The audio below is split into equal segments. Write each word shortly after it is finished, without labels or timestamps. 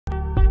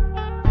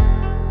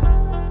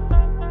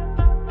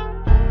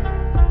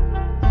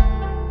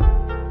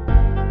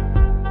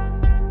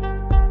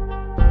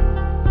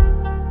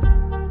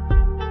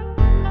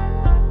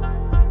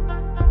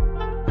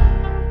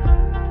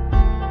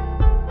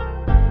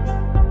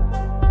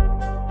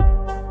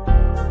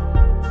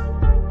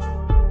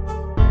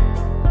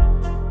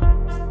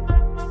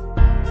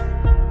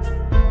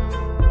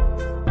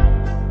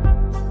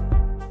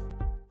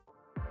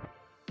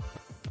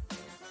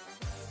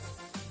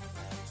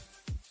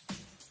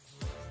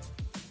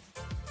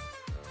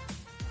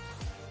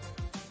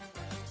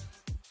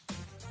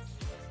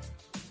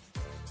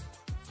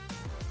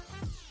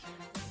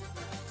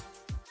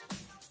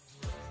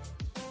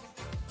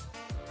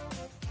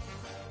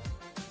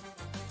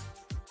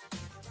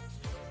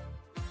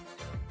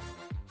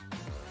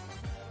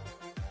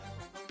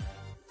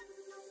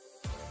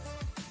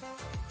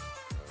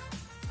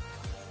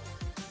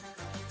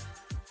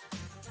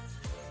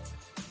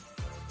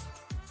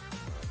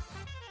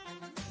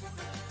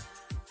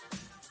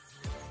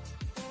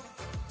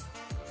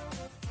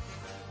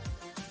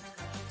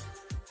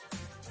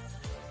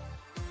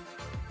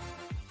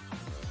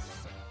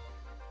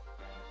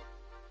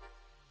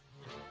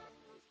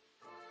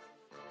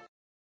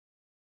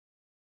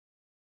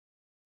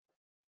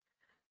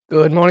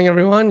Good morning,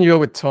 everyone. You're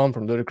with Tom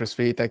from Ludicrous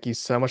Feed. Thank you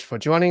so much for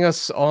joining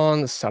us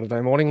on Saturday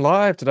Morning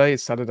Live. Today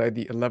is Saturday,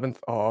 the 11th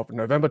of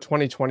November,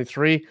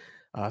 2023.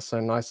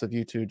 So nice of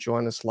you to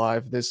join us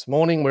live this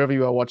morning, wherever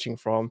you are watching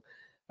from.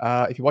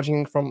 If you're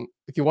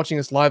watching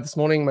us live this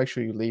morning, make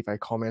sure you leave a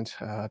comment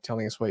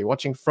telling us where you're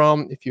watching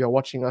from. If you are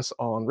watching us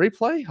on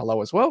replay,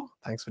 hello as well.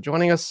 Thanks for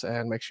joining us,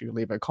 and make sure you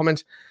leave a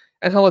comment.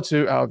 And hello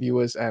to our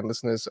viewers and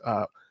listeners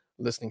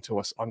listening to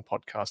us on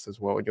podcast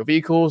as well in your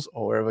vehicles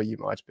or wherever you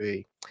might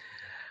be.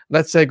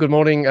 Let's say good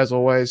morning, as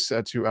always,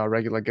 to our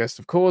regular guest,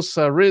 of course,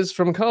 Riz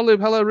from Carloop.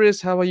 Hello, Riz.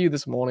 How are you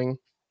this morning?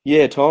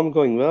 Yeah, Tom,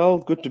 going well.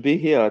 Good to be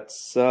here.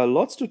 It's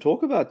lots to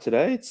talk about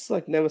today. It's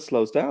like never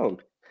slows down.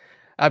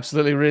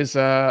 Absolutely, Riz.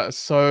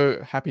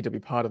 So happy to be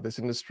part of this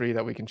industry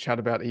that we can chat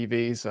about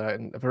EVs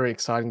and very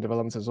exciting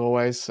developments as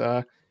always.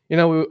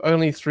 We're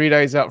only 3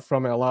 days out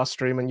from our last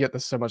stream, and yet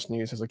there's so much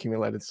news has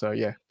accumulated. So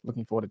yeah,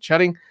 looking forward to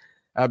chatting.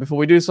 Before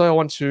we do so, I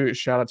want to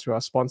shout out to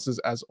our sponsors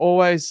as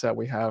always.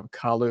 We have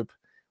Carloop,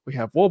 we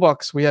have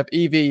Warbox, we have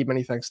Evee.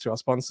 Many thanks to our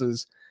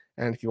sponsors.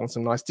 And if you want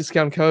some nice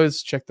discount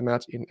codes, check them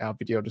out in our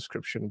video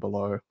description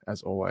below,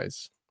 as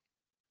always.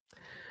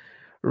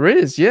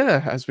 Riz,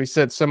 yeah, as we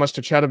said, so much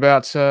to chat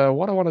about.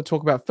 What I want to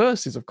talk about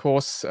first is, of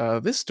course,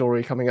 this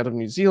story coming out of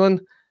New Zealand.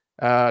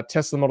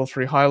 Tesla Model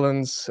 3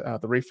 Highlands,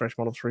 the refresh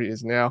Model 3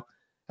 is now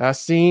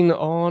seen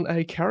on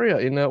a carrier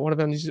in one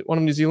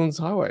of New Zealand's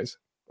highways.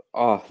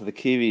 Oh, the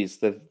Kiwis,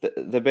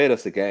 they beat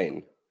us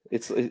again.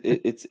 It's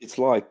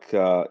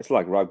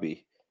like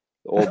rugby.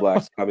 The All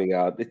Blacks coming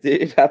out.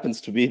 It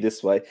happens to be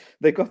this way.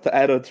 They got the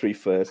Atto 3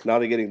 first. Now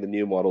they're getting the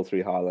new Model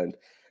 3 Highland.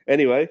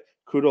 Anyway,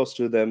 kudos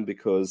to them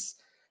because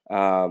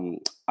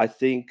I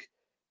think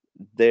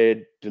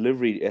their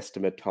delivery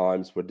estimate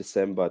times were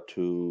December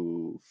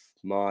to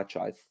March,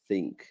 I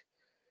think.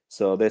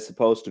 So they're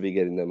supposed to be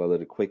getting them a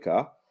little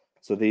quicker.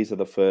 So these are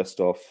the first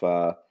of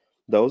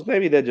those.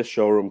 Maybe they're just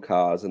showroom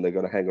cars and they're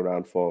going to hang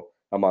around for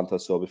a month or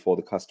so before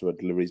the customer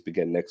deliveries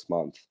begin next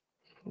month.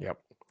 Yep.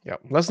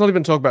 Let's not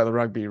even talk about the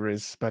rugby,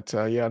 Riz. But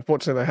yeah,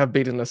 unfortunately, they have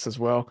beaten us as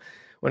well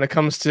when it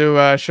comes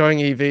to showing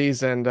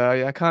EVs. And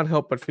yeah, I can't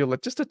help but feel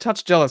like just a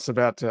touch jealous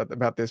about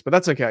this. But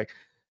that's okay.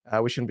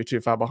 We shouldn't be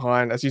too far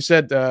behind. As you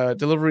said,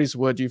 deliveries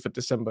were due for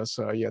December.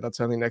 So yeah,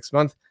 that's only next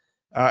month.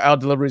 Our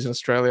deliveries in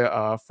Australia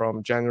are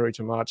from January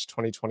to March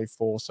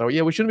 2024. So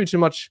yeah, we shouldn't be too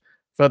much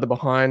further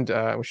behind.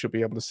 We should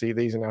be able to see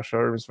these in our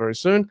showrooms very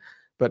soon.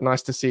 But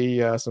nice to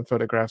see some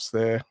photographs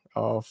there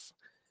of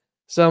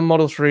some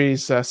Model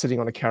 3s sitting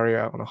on a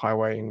carrier on a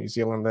highway in New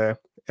Zealand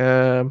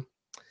there.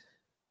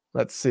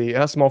 Let's see.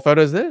 Some more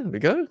photos there. There we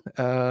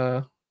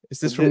go. Is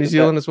this from New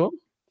Zealand as well?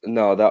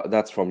 No,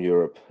 that's from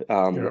Europe.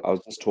 Europe. I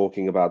was just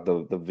talking about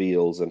the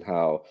wheels and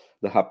how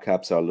the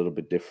hubcaps are a little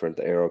bit different,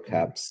 the aero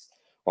caps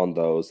on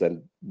those,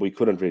 and we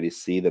couldn't really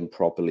see them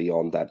properly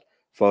on that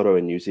photo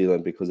in New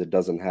Zealand because it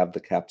doesn't have the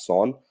caps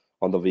on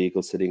the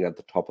vehicle sitting at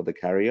the top of the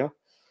carrier.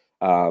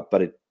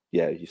 But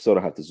you sort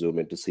of have to zoom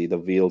in to see the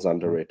wheels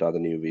under it are the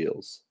new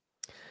wheels.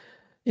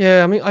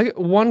 Yeah, I mean,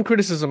 one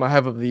criticism I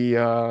have of the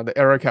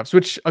aero caps,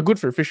 which are good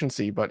for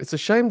efficiency, but it's a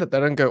shame that they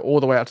don't go all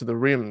the way out to the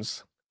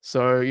rims.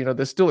 So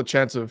there's still a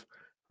chance of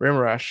rim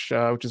rash,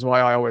 which is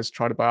why I always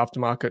try to buy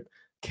aftermarket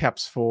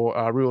caps for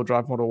rear-wheel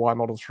drive Model Y,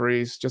 Model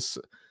 3s, just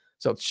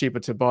so it's cheaper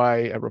to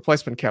buy a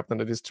replacement cap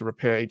than it is to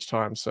repair each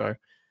time. So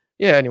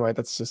yeah, anyway,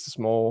 that's just a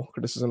small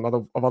criticism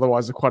of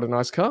otherwise quite a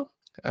nice car.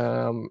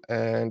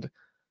 And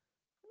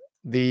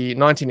the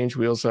 19-inch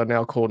wheels are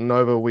now called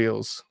Nova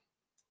wheels.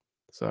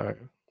 So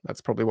that's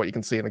probably what you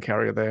can see in the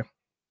carrier there.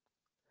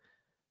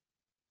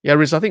 Yeah,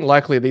 Riz, I think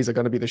likely these are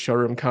going to be the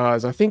showroom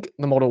cars. I think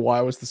the Model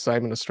Y was the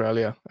same in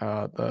Australia.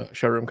 The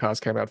showroom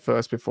cars came out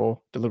first before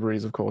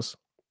deliveries, of course.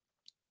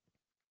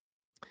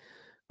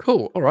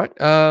 Cool. All right.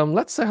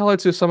 Let's say hello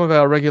to some of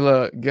our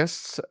regular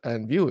guests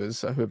and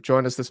viewers who have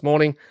joined us this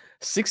morning.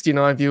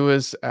 69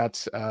 viewers at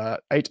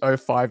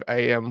 8:05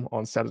 a.m.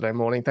 on Saturday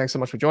morning. Thanks so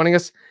much for joining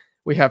us.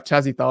 We have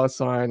Tassie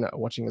Thalassine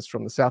watching us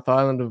from the South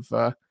Island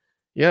of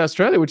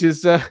Australia, which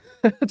is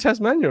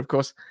Tasmania, of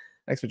course.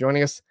 Thanks for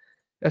joining us.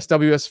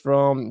 SWS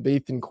from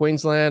Beef in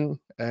Queensland.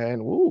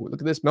 And ooh, look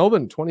at this.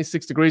 Melbourne,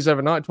 26 degrees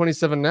overnight,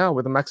 27 now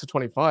with a max of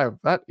 25.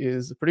 That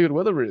is pretty good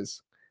weather,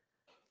 Riz.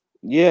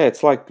 Yeah,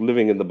 it's like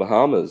living in the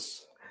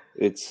Bahamas.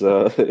 It's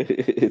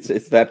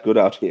it's that good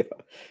out here.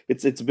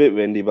 It's a bit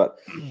windy, but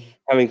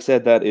having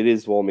said that, it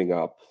is warming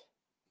up.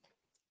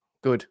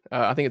 Good.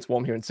 I think it's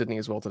warm here in Sydney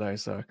as well today.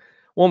 So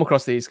warm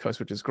across the East Coast,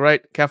 which is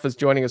great. Gaffer's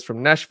joining us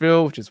from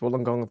Nashville, which is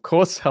Wollongong, of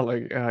course. Hello,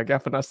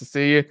 Gaffer. Nice to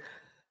see you.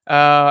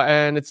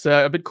 And it's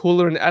a bit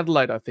cooler in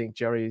Adelaide, I think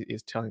Jerry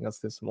is telling us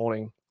this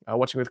morning.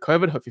 Watching with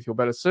COVID. Hope you feel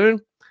better soon.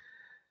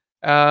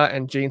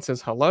 And Jean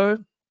says hello.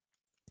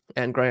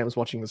 And Graham's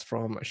watching us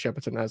from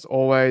Shepparton as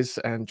always.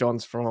 And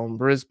John's from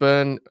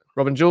Brisbane.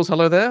 Robin Jules,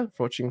 hello there,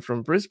 watching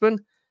from Brisbane.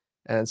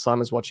 And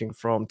Simon's watching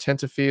from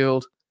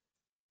Tenterfield.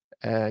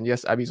 And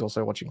yes, Abby's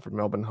also watching from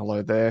Melbourne.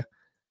 Hello there.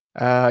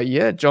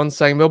 Yeah, John's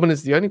saying Melbourne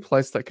is the only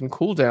place that can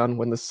cool down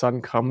when the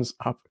sun comes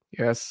up.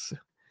 Yes,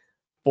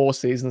 4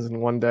 seasons in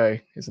one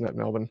day, isn't it,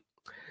 Melbourne?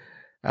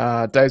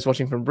 Dave's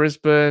watching from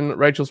Brisbane.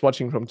 Rachel's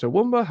watching from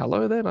Toowoomba.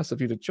 Hello there. Nice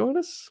of you to join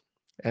us.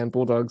 And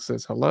Bulldog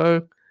says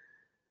hello.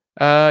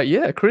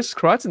 Yeah, Chris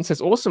Crichton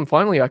says, awesome.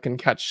 Finally, I can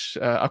catch.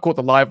 I caught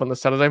the live on the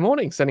Saturday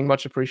morning. Sending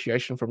much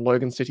appreciation from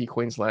Logan City,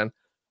 Queensland.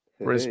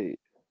 Hey.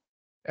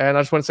 And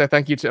I just want to say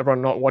thank you to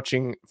everyone not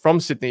watching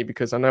from Sydney,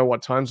 because I know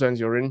what time zones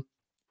you're in.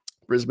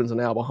 Brisbane's an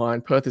hour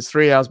behind. Perth is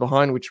 3 hours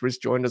behind, which Riz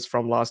joined us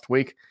from last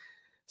week.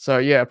 So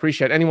yeah,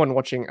 appreciate anyone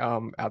watching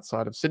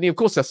outside of Sydney. Of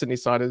course, our Sydney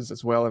siders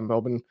as well, and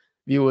Melbourne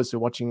viewers who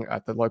are watching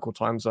at the local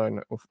time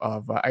zone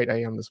of 8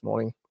 a.m. this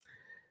morning.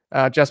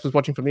 Jasper's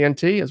watching from the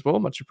NT as well.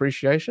 Much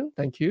appreciation.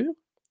 Thank you.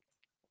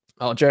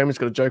 Oh, Jeremy's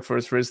got a joke for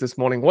us, Riz, this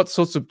morning. What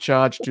sorts of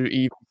charge do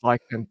EVs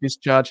like and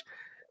discharge?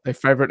 Their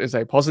favorite is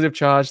a positive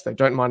charge. They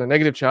don't mind a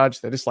negative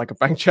charge. They dislike a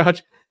bank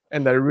charge,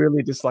 and they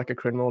really dislike a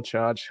criminal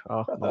charge.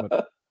 Oh, love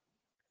it.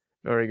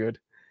 Very good.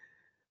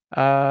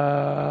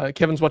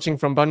 Kevin's watching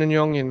from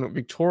Buninyong in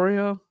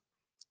Victoria.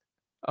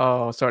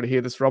 Oh, sorry to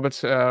hear this, Robert.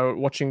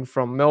 Watching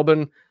from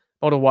Melbourne.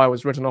 Model Y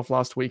was written off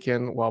last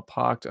weekend while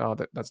parked. Oh,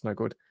 that's no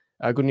good.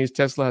 Good news,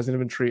 Tesla has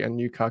inventory and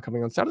new car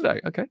coming on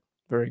Saturday. Okay,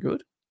 very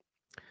good.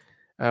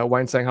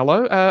 Wayne saying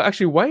hello.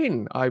 Actually,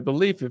 Wayne, I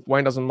believe, if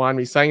Wayne doesn't mind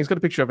me saying, he's got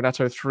a picture of an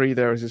Atto 3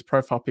 there as his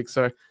profile pic.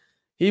 So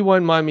he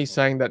won't mind me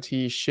saying that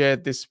he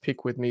shared this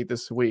pic with me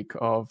this week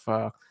of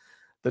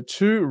the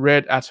 2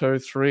 red Atto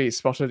 3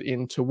 spotted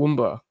in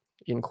Toowoomba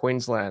in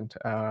Queensland,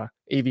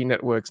 EV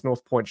Networks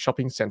North Point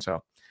Shopping Centre.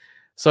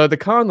 So the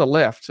car on the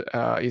left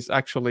is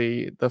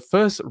actually the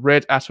first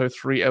red Atto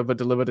 3 ever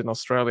delivered in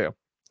Australia.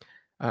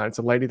 It's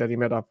a lady that he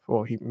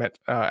met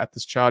at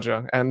this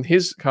charger, and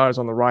his car is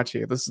on the right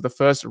here. This is the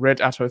first red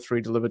Atto 3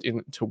 delivered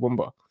in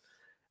Toowoomba,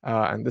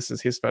 and this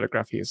is his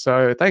photograph here.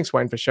 So thanks,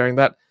 Wayne, for sharing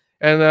that,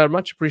 and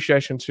much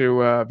appreciation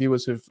to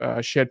viewers who've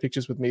shared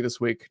pictures with me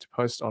this week to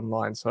post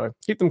online. So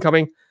keep them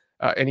coming.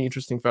 Any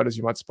interesting photos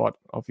you might spot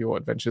of your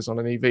adventures on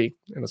an EV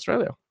in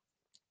Australia.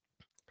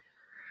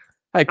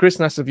 Hey, Chris,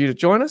 nice of you to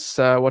join us.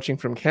 Watching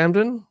from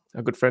Camden,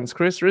 our good friends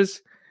Chris,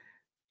 Riz.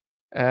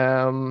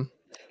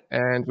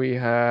 And we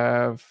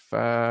have,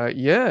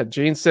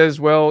 Gene says,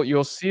 well,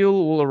 your seal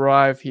will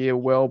arrive here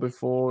well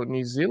before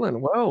New Zealand.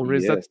 Well,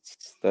 Riz, Yes,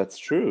 that's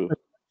true.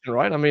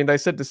 Right? I mean, they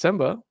said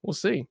December. We'll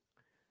see.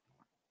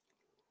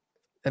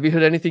 Have you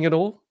heard anything at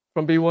all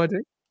from BYD?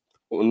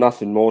 Well,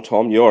 nothing more,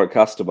 Tom. You're a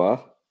customer.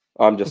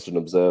 I'm just an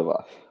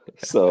observer.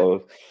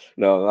 So,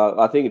 no,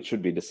 I think it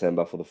should be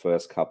December for the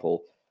first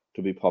couple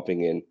to be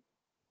popping in.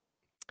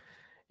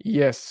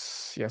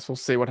 Yes, we'll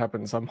see what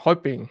happens. I'm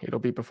hoping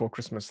it'll be before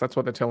Christmas. That's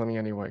what they're telling me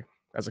anyway,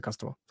 as a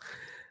customer.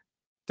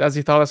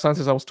 Dazzy Thalasan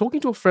says, I was talking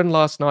to a friend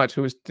last night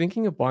who was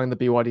thinking of buying the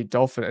BYD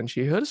Dolphin, and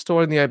she heard a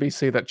story in the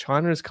ABC that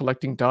China is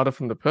collecting data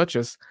from the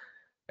purchase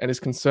and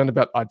is concerned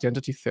about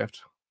identity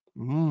theft.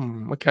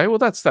 Okay, well,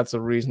 that's a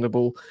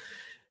reasonable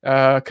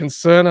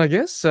concern, I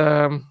guess.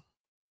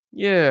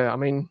 Yeah, I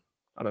mean,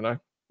 I don't know.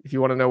 If you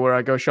want to know where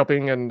I go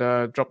shopping and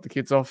drop the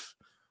kids off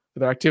for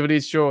their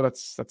activities, sure,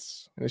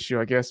 that's an issue,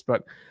 I guess.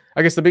 But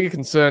I guess the bigger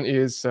concern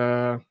is,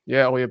 all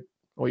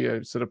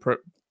your sort of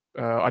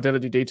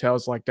identity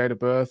details like date of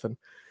birth and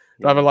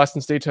driver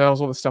license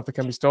details, all the stuff that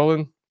can be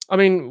stolen. I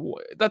mean,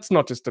 that's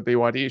not just a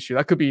BYD issue.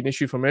 That could be an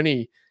issue from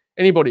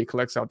anybody who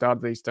collects our data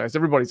these days.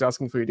 Everybody's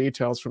asking for your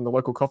details, from the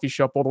local coffee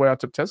shop all the way out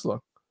to Tesla.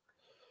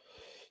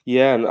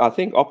 Yeah, and I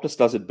think Optus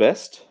does it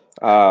best.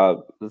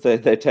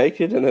 They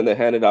take it and then they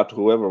hand it out to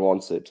whoever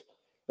wants it.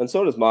 And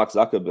so does Mark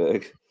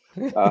Zuckerberg.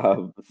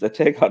 They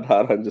take our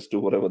data and just do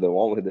whatever they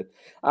want with it.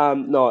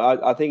 No,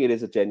 I think it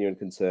is a genuine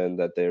concern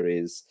that there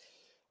is.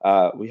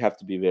 We have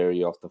to be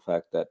wary of the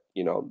fact that,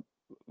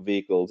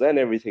 vehicles and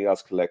everything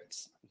else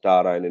collects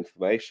data and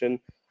information,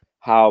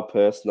 how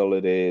personal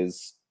it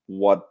is,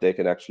 what they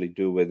can actually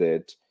do with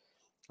it.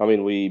 I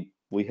mean,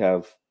 we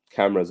have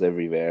cameras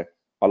everywhere.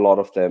 A lot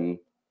of them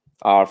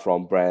are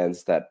from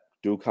brands that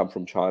do come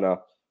from China.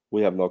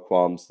 We have no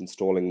qualms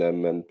installing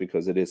them, and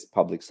because it is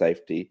public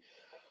safety.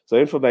 So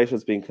information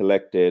is being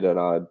collected, and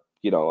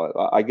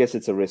I guess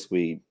it's a risk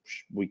we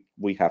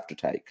have to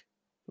take.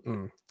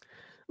 I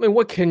mean,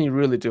 what can you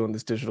really do in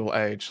this digital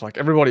age? Like,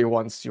 everybody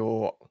wants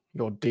your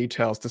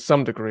details to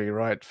some degree,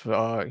 right?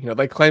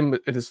 They claim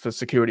it is for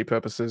security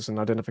purposes and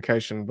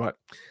identification, but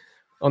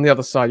on the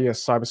other side,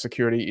 yes,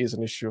 cybersecurity is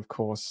an issue, of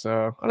course.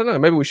 I don't know.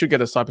 Maybe we should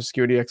get a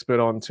cybersecurity expert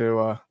on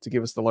to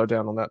give us the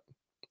lowdown on that.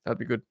 That'd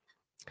be good.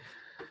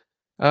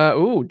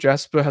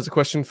 Jasper has a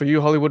question for you,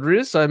 Hollywood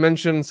Riz. I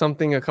mentioned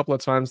something a couple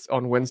of times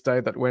on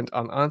Wednesday that went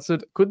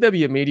unanswered. Could there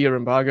be a media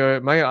embargo?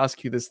 May I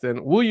ask you this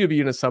then? Will you be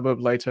in a suburb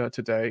later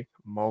today,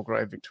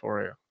 Mulgrave,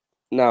 Victoria?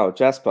 Now,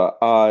 Jasper,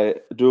 I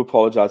do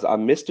apologize. I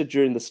missed it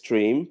during the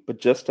stream, but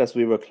just as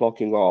we were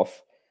clocking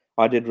off,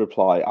 I did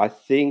reply. I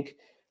think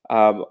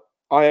I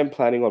am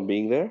planning on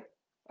being there,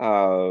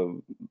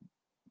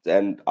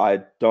 and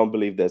I don't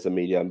believe there's a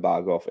media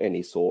embargo of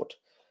any sort.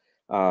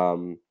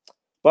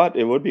 But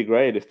it would be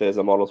great if there's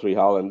a Model 3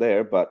 Highland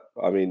there. But,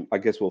 I mean, I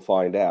guess we'll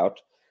find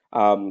out.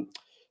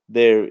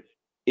 There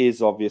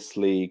is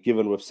obviously,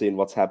 given we've seen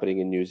what's happening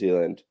in New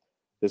Zealand,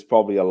 there's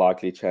probably a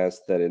likely chance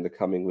that in the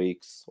coming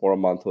weeks or a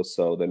month or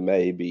so, there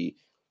may be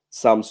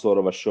some sort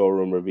of a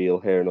showroom reveal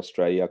here in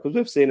Australia, because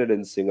we've seen it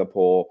in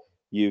Singapore,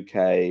 UK,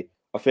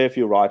 a fair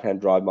few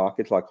right-hand drive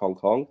markets like Hong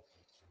Kong.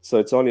 So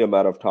it's only a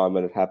matter of time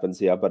when it happens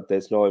here, but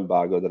there's no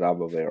embargo that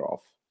I'm aware of.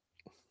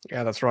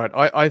 Yeah, that's right.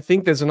 I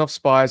think there's enough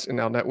spies in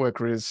our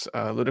network, Riz,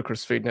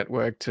 Ludicrous Feed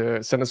network,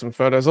 to send us some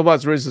photos.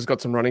 Otherwise, Riz has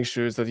got some running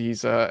shoes that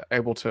he's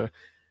able to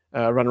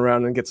run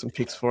around and get some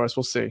pics for us.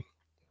 We'll see.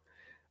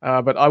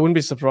 But I wouldn't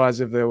be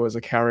surprised if there was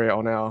a carrier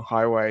on our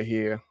highway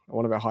here,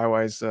 one of our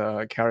highways,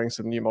 carrying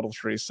some new Model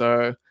 3.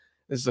 So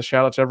this is a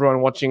shout out to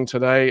everyone watching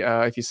today.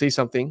 If you see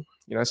something,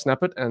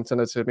 snap it and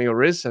send it to me or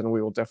Riz, and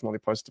we will definitely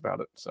post about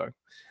it. So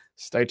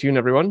stay tuned,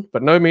 everyone.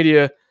 But no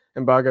media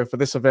embargo for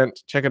this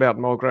event. Check it out,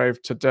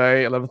 Mulgrave,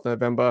 today, 11th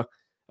November.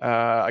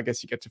 I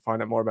guess you get to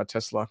find out more about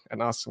Tesla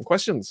and ask some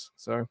questions.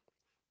 So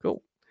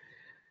cool.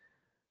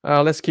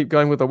 Let's keep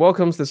going with the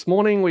welcomes. This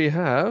morning we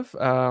have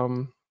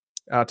Tassie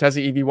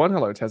EV1.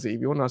 Hello, Tassie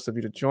EV1. Nice of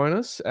you to join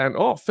us. And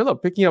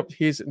Philip picking up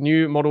his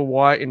new Model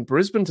Y in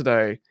Brisbane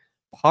today.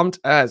 Pumped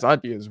as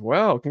I'd be as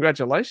well.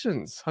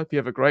 Congratulations. Hope you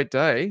have a great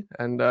day.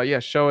 And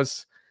show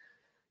us,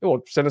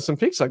 or send us some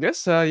pics, I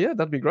guess.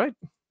 That'd be great.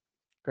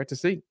 Great to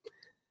see.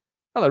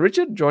 Hello,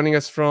 Richard, joining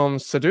us from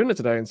Ceduna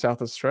today in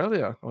South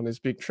Australia on his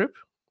big trip.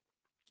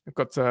 I've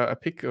got a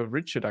pic of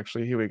Richard,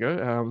 actually. Here we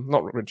go.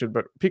 Not Richard,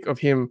 but a pic of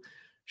him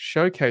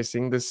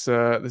showcasing this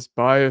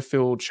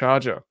biofuel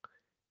charger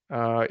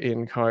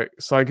in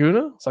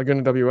Saiguna,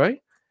 WA.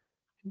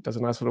 Does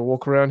a nice little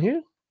walk around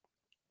here.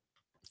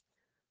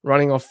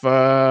 Running off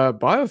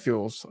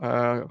biofuels,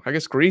 I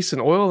guess grease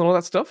and oil and all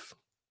that stuff.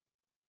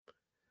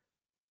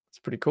 It's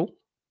pretty cool.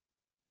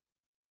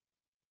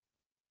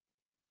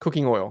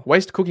 Cooking oil,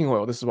 waste cooking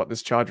oil. This is what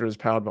this charger is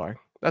powered by.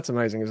 That's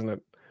amazing, isn't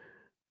it?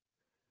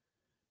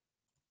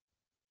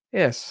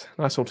 Yes,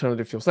 nice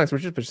alternative fuels. Thanks,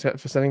 Richard,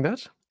 for sending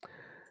that.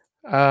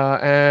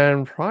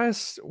 And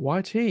Price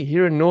YT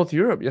here in North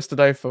Europe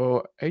yesterday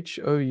for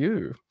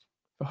HOU.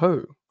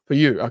 For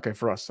you. Okay,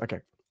 for us. Okay.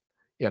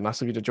 Yeah,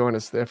 nice of you to join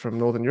us there from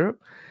Northern Europe.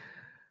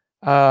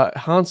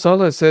 Han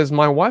Solo says,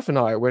 my wife and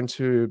I went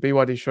to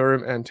BYD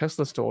showroom and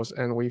Tesla stores,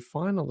 and we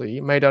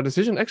finally made our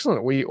decision.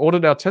 Excellent. We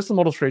ordered our Tesla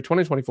Model 3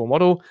 2024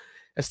 model,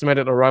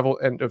 estimated arrival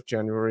end of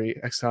January,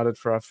 excited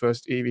for our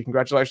first EV.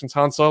 Congratulations,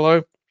 Han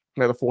Solo.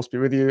 May the force be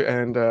with you.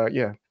 And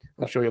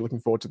I'm sure you're looking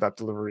forward to that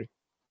delivery.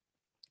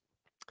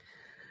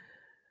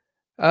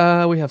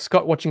 We have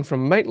Scott watching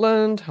from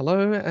Maitland.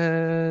 Hello.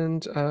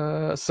 And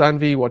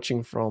Sanvi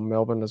watching from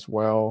Melbourne as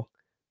well.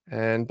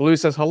 And Blue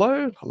says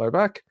hello. Hello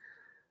back.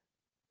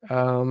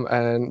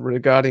 And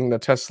regarding the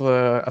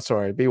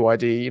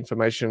BYD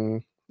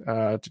information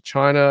to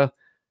China,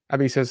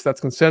 Abby says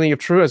that's concerning if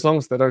true, as long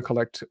as they don't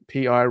collect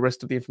PI.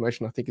 Rest of the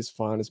information I think is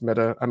fine, as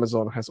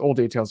Amazon has all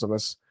details of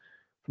us,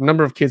 from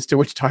number of kids to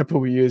which type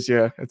we use.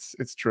 Yeah,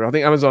 it's true. I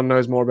think Amazon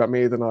knows more about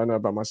me than I know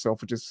about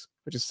myself, which is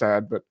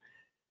sad, but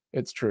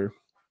it's true.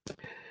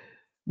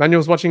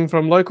 Manuel's watching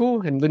from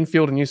local in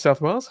Linfield in New South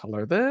Wales.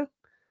 Hello there.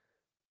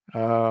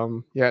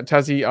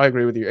 Tassie, I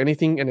agree with you.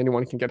 Anything and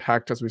anyone can get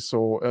hacked, as we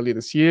saw earlier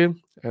this year,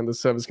 and the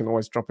servers can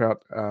always drop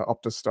out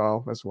Optus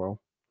style as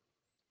well.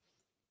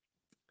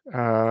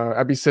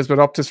 Abby says, but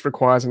Optus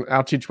requires an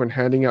outage when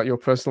handing out your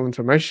personal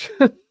information.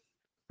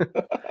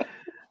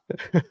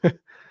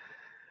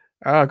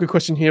 Good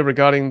question here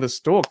regarding the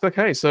stalks.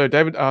 Okay, so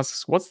David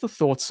asks, what's the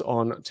thoughts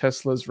on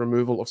Tesla's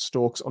removal of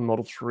stalks on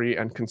Model 3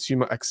 and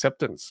consumer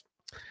acceptance?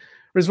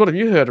 Riz, what have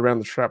you heard around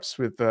the traps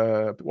with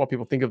what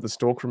people think of the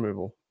stalk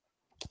removal?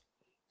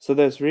 So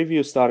there's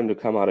reviews starting to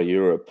come out of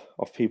Europe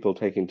of people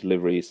taking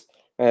deliveries,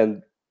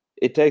 and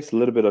it takes a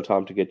little bit of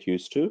time to get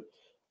used to,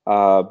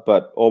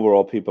 but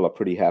overall people are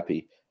pretty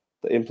happy.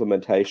 The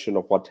implementation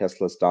of what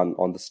Tesla's done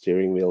on the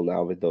steering wheel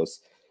now with those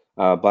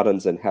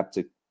buttons and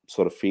haptic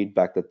sort of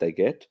feedback that they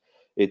get,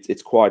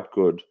 it's quite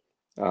good.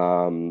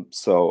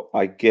 So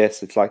I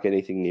guess it's like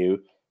anything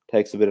new,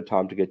 takes a bit of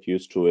time to get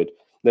used to it.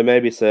 There may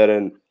be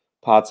certain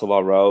parts of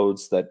our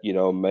roads that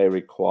may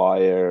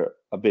require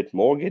a bit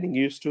more getting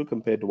used to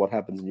compared to what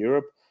happens in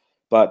Europe,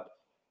 but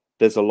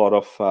there's a lot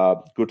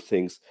of good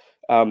things.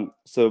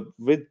 So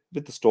with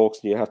the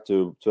stalks, you have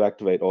to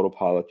activate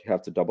autopilot, you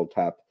have to double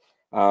tap.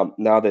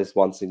 Now there's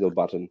one single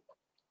button,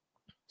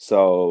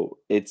 so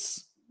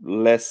it's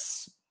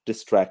less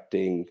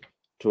distracting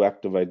to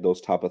activate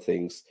those type of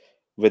things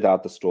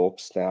without the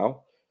stalks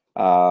now.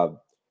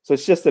 So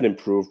it's just an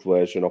improved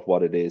version of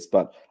what it is,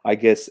 but I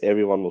guess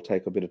everyone will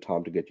take a bit of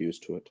time to get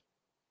used to it.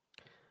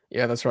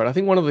 Yeah, that's right. I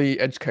think one of the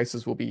edge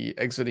cases will be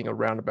exiting a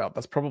roundabout.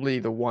 That's probably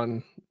the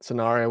one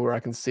scenario where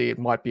I can see it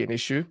might be an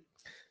issue.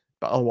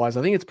 But otherwise,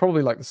 I think it's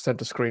probably like the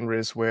center screen,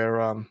 Riz, where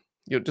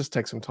it just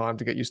takes some time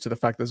to get used to the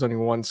fact there's only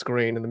one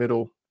screen in the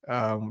middle,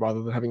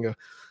 rather than having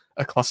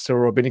a cluster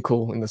or a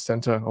binnacle in the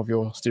center of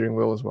your steering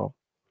wheel as well.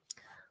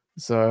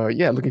 So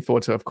yeah, looking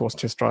forward to, of course,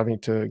 test driving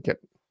to get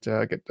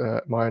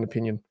my own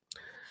opinion.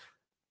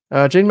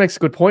 Gene makes a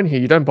good point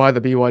here. You don't buy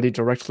the BYD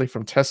directly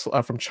from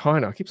Tesla, from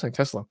China. I keep saying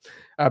Tesla,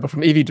 but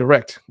from Evee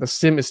Direct. The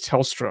SIM is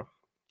Telstra.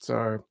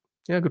 So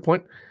yeah, good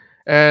point.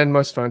 And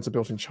most phones are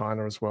built in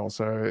China as well.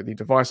 So the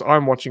device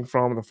I'm watching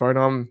from, the phone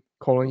I'm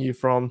calling you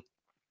from,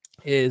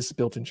 is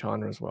built in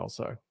China as well.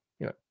 So,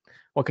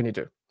 what can you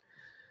do?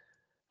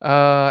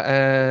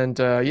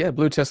 Yeah,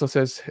 Blue Tesla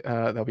says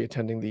they'll be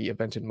attending the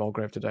event in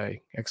Mulgrave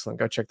today. Excellent.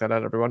 Go check that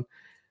out, everyone.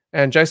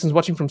 And Jason's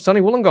watching from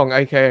sunny Wollongong,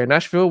 aka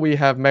Nashville. We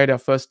have made our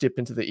first dip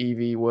into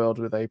the EV world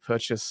with a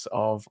purchase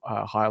of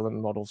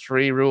Highland Model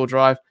 3 rear-wheel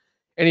drive.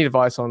 Any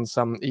advice on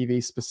some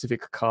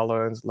EV-specific car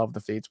loans? Love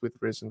the feeds with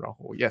Riz and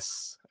Rahul.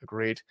 Yes,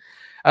 agreed.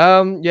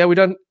 Yeah, we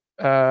don't,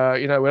 we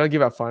don't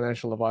give our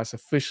financial advice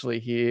officially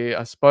here.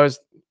 I suppose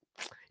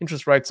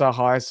interest rates are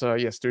high, so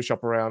yes, do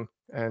shop around.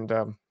 And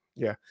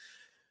yeah,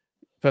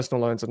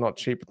 personal loans are not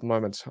cheap at the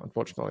moment,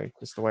 unfortunately.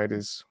 It's the way it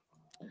is.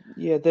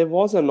 Yeah, there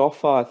was an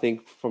offer, I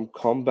think, from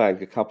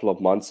Combank a couple of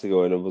months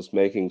ago, and it was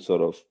making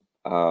sort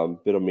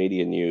of bit of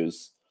media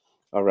news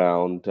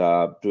around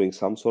doing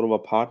some sort of a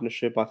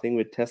partnership, I think,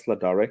 with Tesla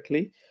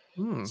directly.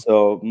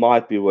 So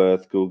might be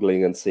worth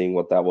Googling and seeing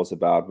what that was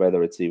about,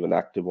 whether it's even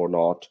active or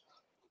not.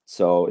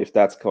 So if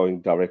that's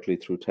going directly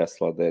through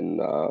Tesla, then,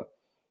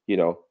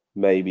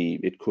 maybe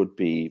it could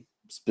be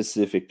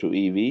specific to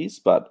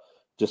EVs, but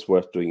just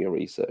worth doing your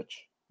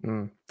research.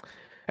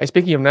 Hey,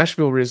 speaking of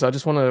Nashville, Riz, I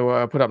just want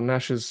to put up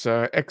Nash's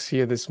X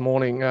here this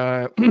morning.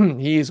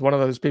 He is one of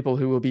those people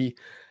who will be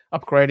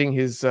upgrading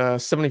his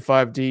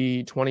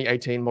 75D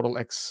 2018 Model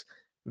X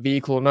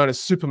vehicle, known as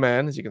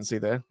Superman, as you can see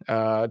there,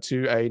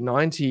 to a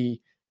 90D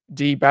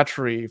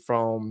battery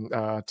from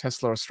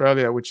Tesla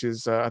Australia, which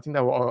is, I think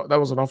that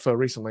was an offer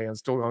recently and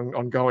still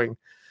ongoing.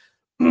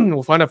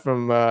 We'll find out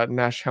from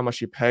Nash how much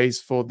he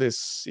pays for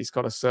this. He's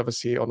got a service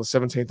here on the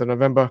 17th of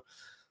November.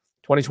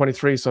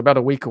 2023, so about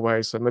a week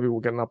away. So maybe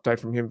we'll get an update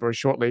from him very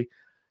shortly.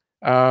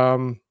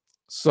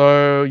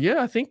 So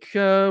yeah, I think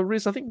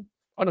Riz, I don't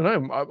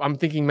know. I'm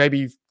thinking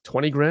maybe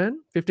 20 grand,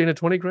 15 to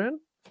 20 grand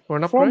for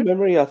an upgrade. From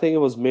memory, I think it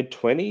was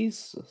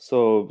mid-20s,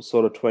 so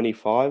sort of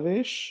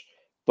 25-ish.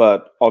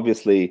 But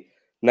obviously,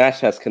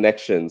 Nash has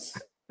connections.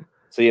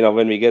 So,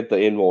 when we get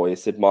the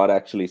invoice, it might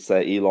actually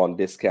say Elon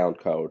discount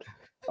code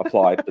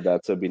applied to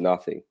that, so it'd be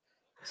nothing.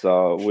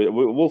 So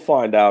we'll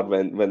find out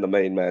when the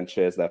main man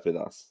shares that with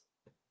us.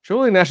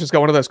 Surely Nash has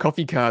got one of those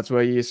coffee cards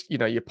where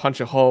you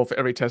punch a hole for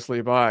every Tesla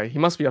you buy. He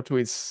must be up to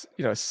his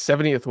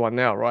 70th one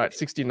now, right?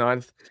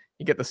 69th,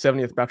 you get the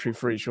 70th battery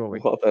free, surely.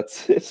 Well,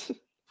 that's it.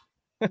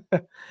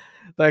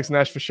 Thanks,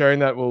 Nash, for sharing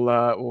that.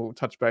 We'll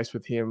touch base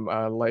with him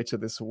later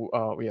this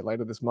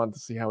month to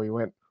see how he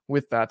went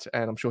with that,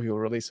 and I'm sure he'll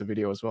release a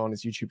video as well on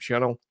his YouTube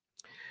channel.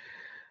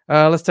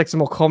 Let's take some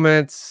more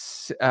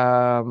comments.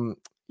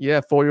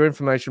 Yeah, for your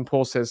information,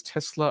 Paul says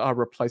Tesla are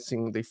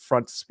replacing the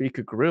front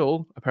speaker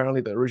grille.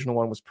 Apparently, the original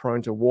one was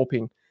prone to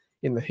warping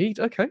in the heat.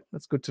 Okay,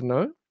 that's good to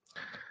know.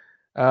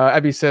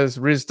 Abby says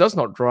Riz does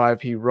not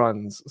drive, he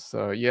runs.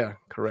 So yeah,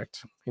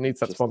 correct. He needs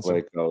that Just sponsor. the way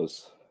it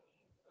goes.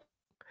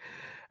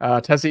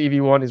 Tesla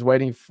EV1 is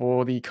waiting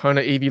for the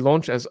Kona EV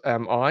launch, as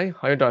am I.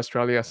 Hyundai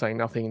Australia are saying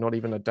nothing, not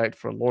even a date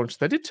for a launch.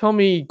 They did tell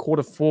me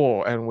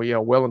Q4, and we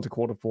are well into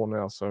Q4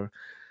 now. So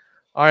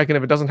I reckon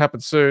if it doesn't happen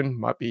soon,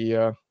 might be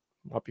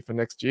for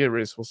next year,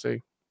 Riz. We'll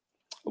see.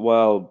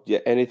 Well, yeah,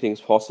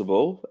 anything's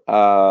possible.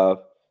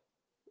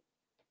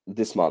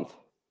 This month.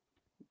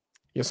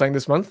 You're saying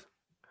this month?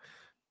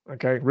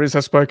 Okay. Riz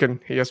has spoken.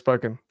 He has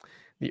spoken.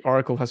 The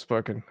Oracle has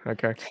spoken.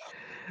 Okay.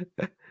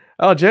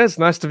 Oh, Jez,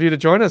 nice of you to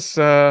join us.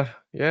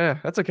 Yeah,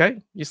 that's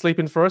okay. You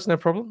sleeping for us? No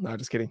problem. No,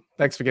 just kidding.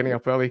 Thanks for getting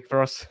up early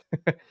for us.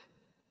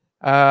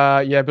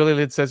 Yeah, Billy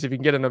Lid says if you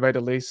can get an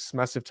Novator lease,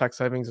 massive tax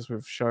savings, as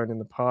we've shown in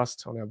the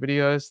past on our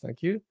videos.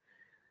 Thank you.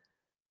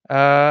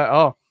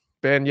 Oh,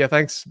 Ben, yeah,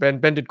 thanks. Ben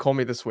did call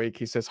me this week.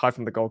 He says hi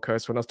from the Gold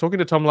Coast. When I was talking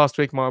to Tom last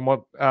week, in my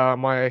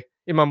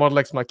Model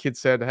X, my kid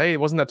said, "Hey,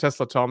 wasn't that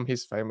Tesla Tom?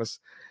 He's famous."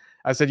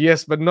 I said,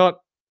 "Yes, but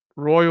not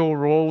Royal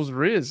Rolls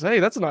Riz." Hey,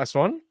 that's a nice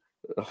one.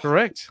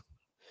 Correct.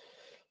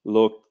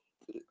 Look,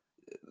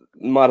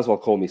 might as well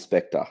call me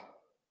Spectre.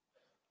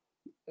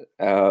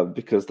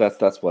 Because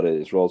that's what it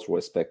is, Rolls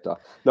Royce Spectre.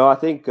 No, I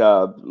think,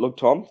 look,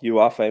 Tom, you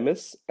are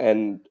famous,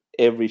 and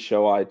every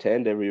show I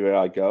attend, everywhere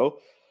I go,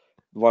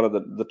 one of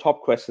the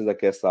top questions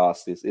that gets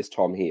asked is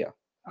Tom here?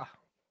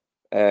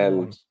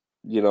 And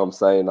you know what I'm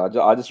saying,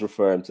 I just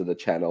refer him to the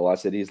channel. I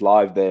said he's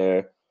live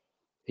there.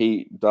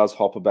 He does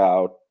hop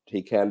about.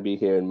 He can be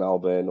here in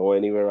Melbourne or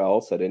anywhere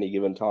else at any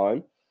given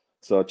time.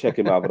 So check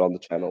him out on the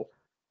channel.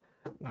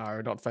 No,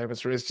 not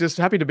famous, Riz. Just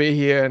happy to be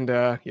here and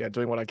yeah,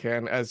 doing what I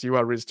can, as you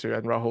are, Riz, too,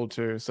 and Rahul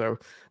too. So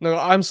no,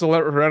 I'm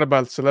surrounded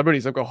by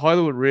celebrities. I've got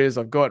Hollywood Riz.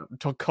 I've got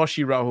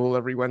Tokoshi Rahul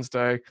every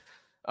Wednesday.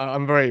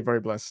 I'm very, very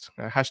blessed.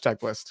 Hashtag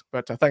blessed.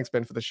 But thanks,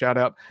 Ben, for the shout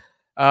out.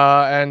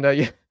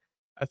 Yeah,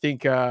 I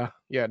think yeah,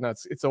 no,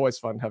 it's always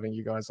fun having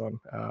you guys on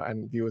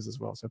and viewers as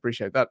well. So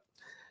appreciate that.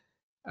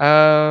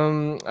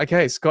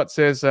 Okay, Scott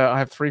says I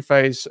have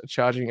 3-phase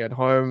charging at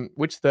home.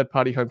 Which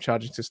third-party home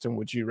charging system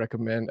would you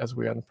recommend, as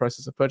we are in the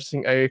process of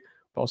purchasing a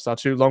Polestar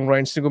 2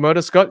 long-range single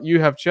motor? Scott, you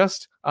have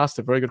just asked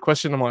a very good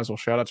question. I might as well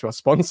shout out to our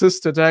sponsors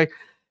today.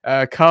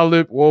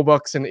 Carloop,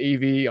 Wallbox, and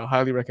Evee. I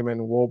highly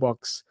recommend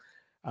Wallbox.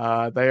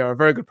 They are a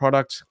very good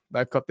product.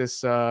 They've got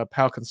this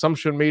power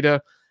consumption meter,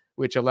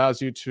 which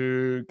allows you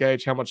to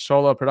gauge how much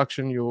solar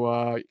production you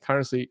are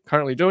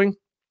currently doing,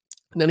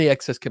 and any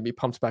excess can be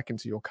pumped back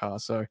into your car.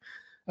 So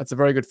that's a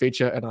very good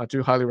feature, and I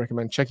do highly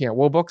recommend checking out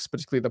Wallbox,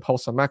 particularly the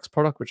Pulsar Max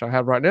product, which I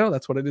have right now.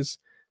 That's what it is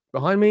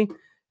behind me,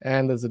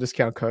 and there's a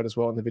discount code as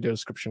well in the video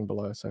description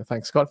below. So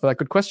thanks, Scott, for that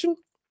good question.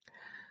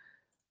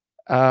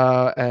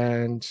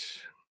 And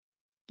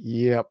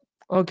yep.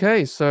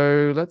 Okay,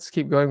 so let's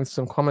keep going with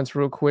some comments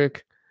real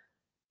quick.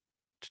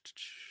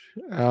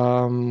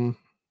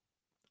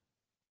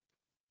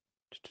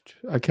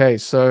 Okay,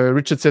 so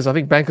Richard says, I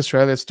think Bank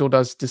Australia still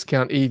does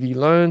discount EV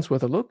loans.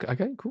 Worth a look.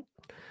 Okay, cool.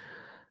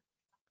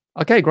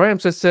 Okay, Graham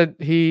said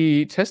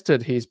he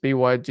tested his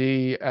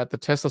BYD at the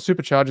Tesla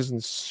Superchargers in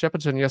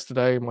Shepparton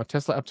yesterday. My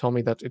Tesla app told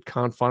me that it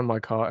can't find my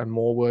car, and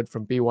more word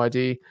from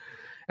BYD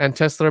and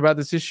Tesla about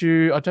this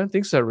issue. I don't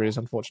think so, Riz,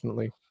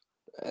 unfortunately.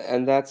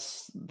 And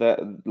that's that.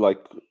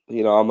 Like,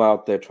 you know, I'm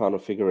out there trying to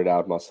figure it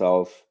out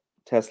myself.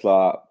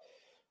 Tesla,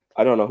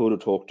 I don't know who to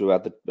talk to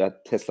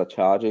at Tesla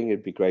charging.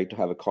 It'd be great to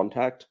have a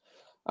contact,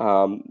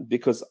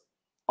 because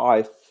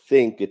I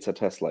think it's a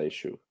Tesla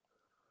issue.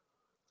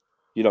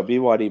 You know,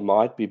 BYD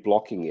might be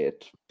blocking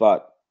it,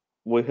 but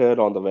we heard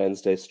on the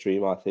Wednesday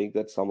stream, I think,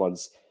 that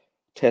someone's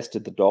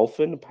tested the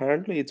Dolphin.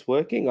 Apparently, it's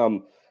working.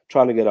 I'm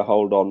trying to get a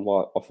hold on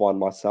of one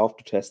myself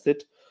to test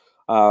it.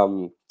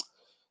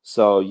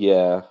 So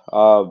yeah,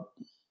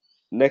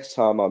 next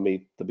time I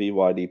meet the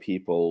BYD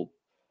people,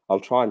 I'll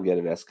try and get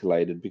it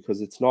escalated,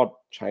 because it's not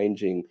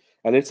changing,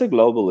 and it's a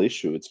global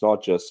issue. It's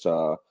not just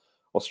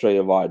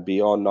Australia-wide.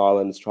 Beyond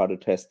Islands tried to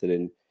test it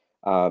in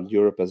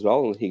Europe as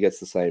well, and he gets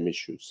the same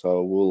issue.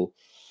 So we'll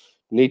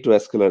need to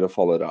escalate and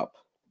follow it up.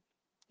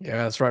 Yeah,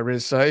 that's right,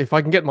 Riz. If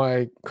I can get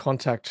my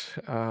contact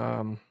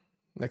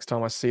next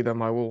time I see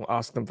them, I will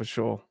ask them for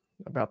sure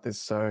about this.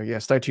 So yeah,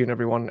 stay tuned,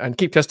 everyone, and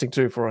keep testing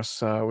too for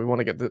us. We want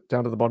to get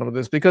down to the bottom of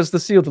this, because the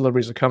seal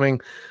deliveries are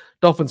coming.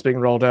 Dolphin's being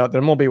rolled out.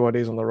 There are more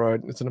BYDs on the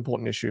road. It's an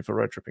important issue for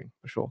road tripping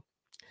for sure.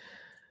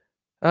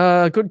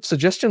 Good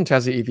suggestion,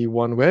 Tassie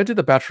EV1. Where do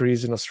the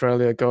batteries in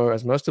Australia go,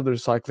 as most of the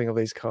recycling of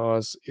these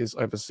cars is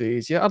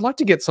overseas? Yeah, I'd like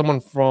to get someone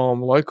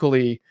from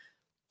locally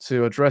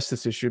to address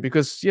this issue,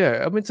 because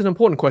yeah, I mean, it's an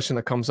important question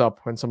that comes up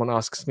when someone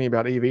asks me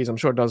about EVs. I'm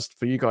sure it does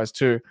for you guys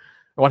too.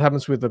 What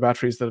happens with the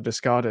batteries that are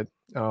discarded?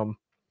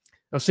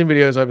 I've seen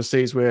videos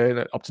overseas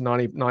where up to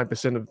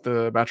 99% of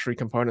the battery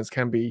components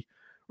can be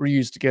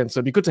reused again. So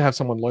it'd be good to have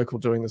someone local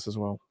doing this as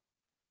well.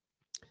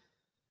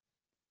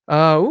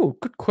 Oh,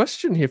 good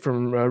question here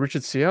from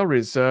Richard Cial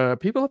is,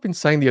 people have been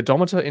saying the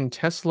odometer in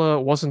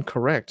Tesla wasn't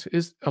correct.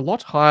 Is a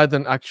lot higher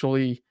than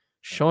actually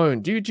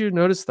shown. Do you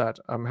notice that?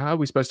 How are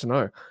we supposed to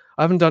know?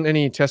 I haven't done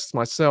any tests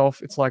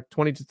myself. It's like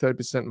 20 to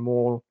 30%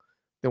 more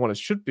than what it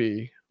should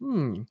be.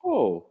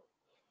 Oh,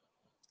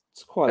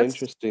 it's quite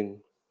interesting.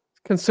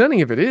 Concerning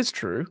if it is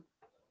true.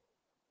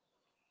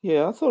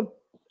 Yeah, I thought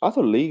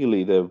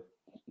legally they're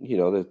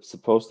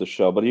supposed to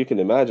show, but you can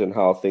imagine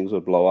how things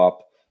would blow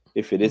up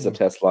if it is a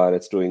Tesla and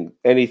it's doing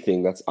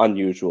anything that's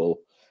unusual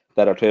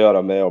that a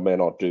Toyota may or may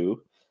not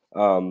do.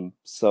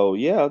 So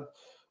yeah,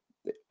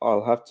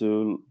 we'll have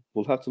to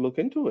look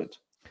into it.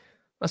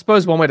 I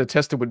suppose one way to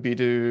test it would be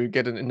to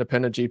get an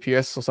independent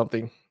GPS or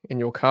something in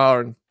your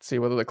car and see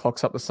whether it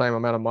clocks up the same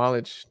amount of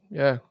mileage.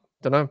 Yeah,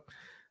 don't know.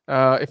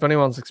 If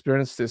anyone's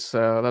experienced this,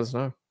 let us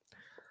know.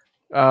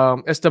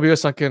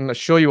 SWS, I can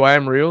assure you I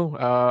am real.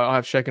 I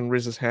have shaken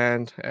Riz's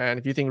hand, and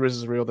if you think Riz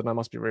is real, then I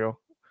must be real.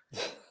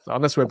 So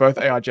unless we're both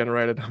AI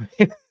generated, I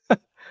mean,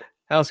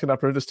 how else can I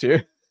prove this to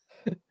you?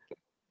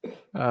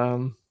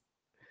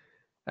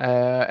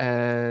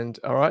 And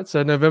all right,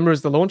 so November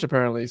is the launch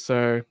apparently.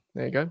 So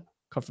there you go,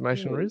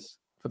 confirmation Riz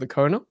for the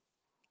Kona.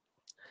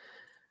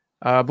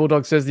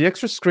 Bulldog says the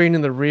extra screen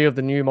in the rear of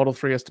the new Model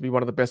 3 has to be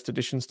one of the best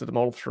additions to the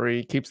Model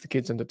 3. Keeps the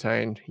kids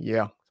entertained.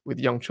 Yeah, with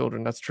young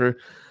children, that's true.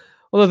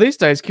 Although these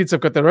days kids have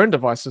got their own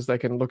devices they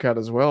can look at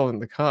as well in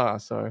the car.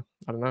 So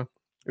I don't know.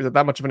 Is it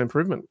that much of an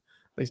improvement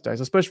these days?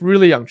 I suppose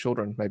really young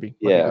children, maybe.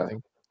 Yeah.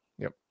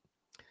 Yep.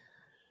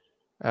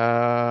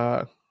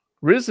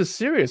 Riz is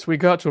serious. We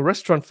go out to a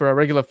restaurant for our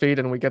regular feed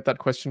and we get that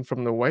question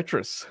from the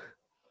waitress.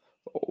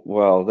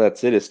 Well,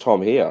 that's it. It's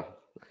Tom here.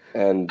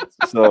 And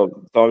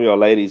so, Tom, you're a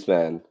ladies'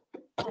 man.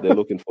 They're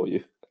looking for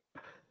you.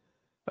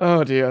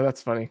 Oh dear,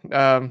 that's funny.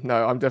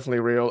 No, I'm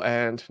definitely real,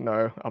 and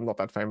no, I'm not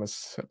that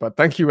famous. But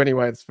thank you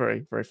anyway. It's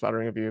very, very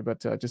flattering of you.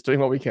 But just doing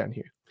what we can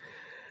here.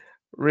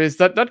 Riz,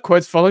 that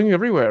quote's following you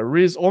everywhere.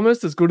 Riz,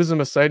 almost as good as a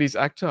Mercedes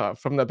Akhtar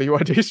from the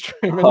BYD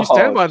stream, and you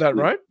stand by that,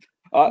 right?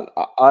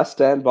 I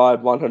stand by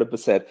it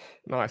 100%.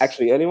 Nice.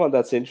 Actually, anyone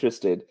that's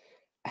interested,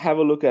 have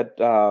a look at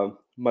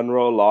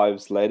Monroe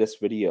Live's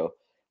latest video.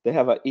 They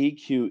have an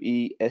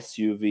EQE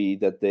SUV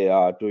that they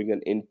are doing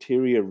an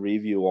interior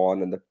review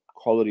on, and the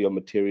quality of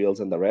materials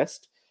and the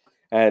rest,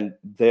 and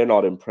they're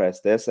not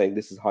impressed. They're saying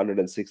this is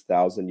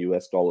 $106,000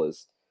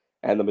 US,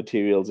 and the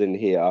materials in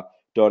here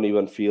don't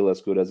even feel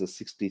as good as a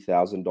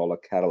 $60,000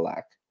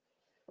 Cadillac.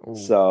 Ooh.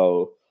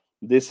 So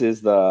this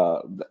is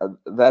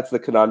that's the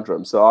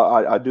conundrum. So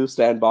I do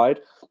stand by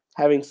it.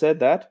 Having said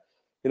that,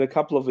 in a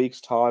couple of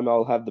weeks' time,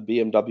 I'll have the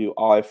BMW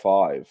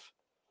i5.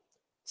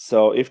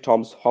 So if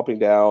Tom's hopping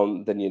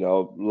down, then,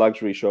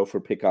 luxury chauffeur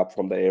pickup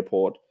from the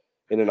airport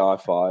in an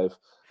i5.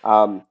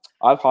 I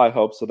have high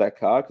hopes for that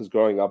car because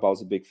growing up, I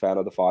was a big fan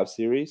of the 5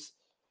 Series,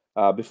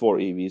 before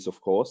EVs, of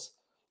course.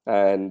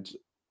 And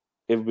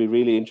it would be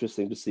really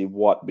interesting to see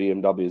what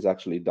BMW has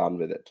actually done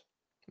with it.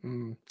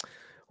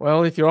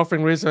 Well, if you're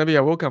offering Riz, maybe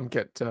I will come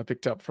get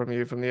picked up from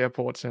you from the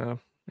airport and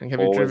have you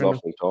Always driven.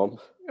 offering, Tom.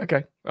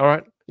 Okay, all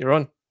right, you're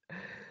on.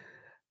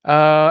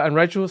 And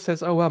Rachel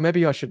says, "Oh, well,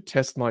 maybe I should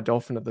test my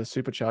Dolphin at the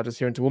superchargers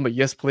here in Toowoomba."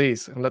 Yes,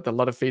 please, and let the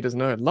lot of feeders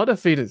know. Lot of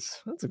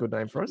feeders. That's a good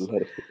name for us.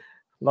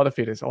 Lot of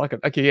feeders. I like it.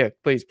 Okay, yeah,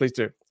 please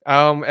do.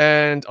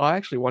 And I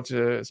actually want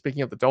to,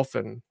 speaking of the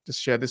Dolphin,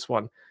 just share this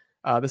one.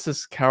 This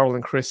is Carol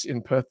and Chris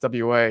in Perth,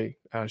 WA,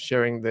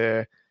 sharing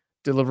their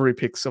delivery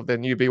pics of their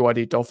new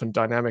BYD Dolphin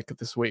Dynamic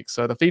this week.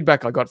 So the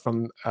feedback I got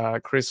from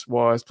Chris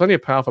was plenty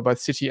of power for both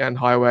city and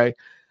highway.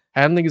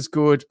 Handling is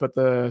good, but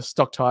the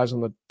stock tires on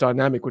the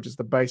Dynamic, which is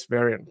the base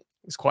variant,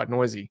 is quite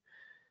noisy.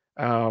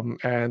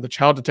 And the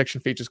child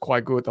detection feature is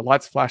quite good. The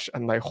lights flash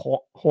and they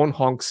horn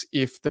honks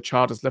if the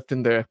child is left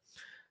in there.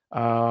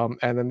 And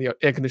then the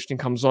air conditioning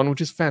comes on,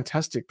 which is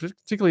fantastic,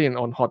 particularly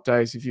on hot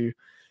days. If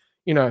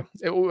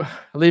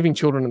leaving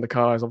children in the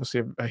car is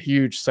obviously a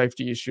huge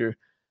safety issue.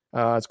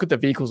 It's good that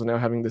vehicles are now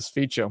having this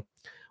feature.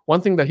 One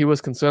thing that he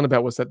was concerned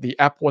about was that the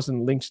app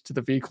wasn't linked to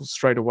the vehicle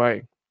straight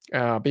away.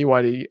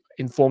 BYD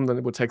informed them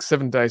it would take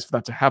 7 days for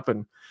that to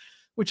happen,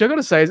 which I got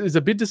to say is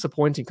a bit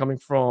disappointing coming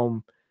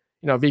from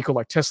a vehicle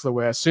like Tesla,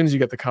 where as soon as you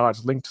get the car,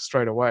 it's linked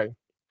straight away.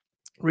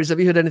 Riz, have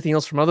you heard anything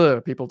else from other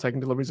people taking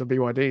deliveries of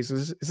BYDs?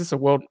 Is this a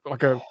world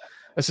like a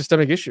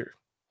systemic issue?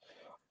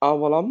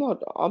 Well,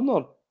 I'm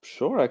not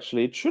sure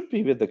actually. It should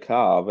be with the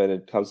car when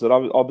it comes to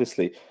it.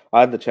 Obviously, I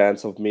had the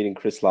chance of meeting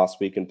Chris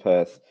last week in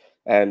Perth,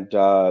 and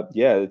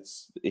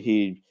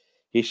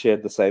he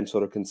shared the same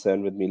sort of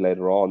concern with me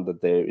later on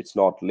that it's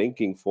not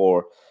linking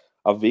for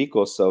a week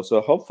or so. So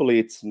hopefully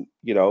it's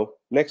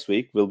next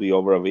week will be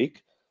over a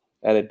week,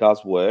 and it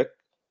does work.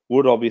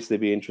 Would obviously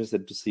be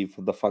interested to see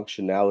for the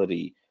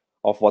functionality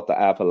of what the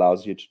app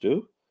allows you to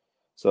do.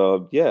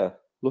 So yeah,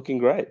 looking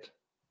great.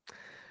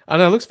 I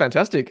know, it looks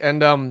fantastic.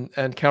 And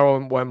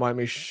Carol won't mind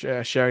me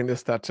sharing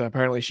this, that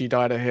apparently she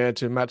dyed her hair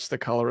to match the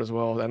color as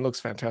well, and looks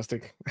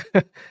fantastic.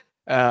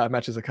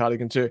 Matches a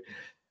cardigan too.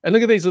 And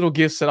look at these little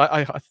gifts that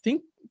I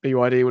think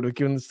BYD would have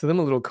given this to them,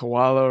 a little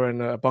koala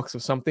and a box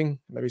of something,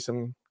 maybe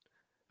some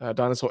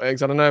dinosaur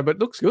eggs, I don't know, but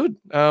looks good.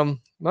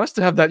 Nice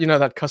to have that,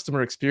 that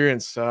customer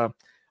experience.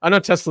 I know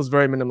Tesla's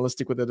very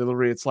minimalistic with the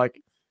delivery. It's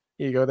like,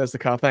 here you go, there's the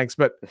car, thanks.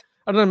 But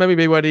I don't know,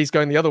 maybe BYD's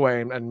going the other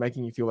way and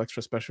making you feel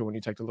extra special when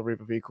you take delivery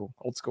of a vehicle,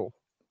 old school.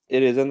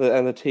 It is, and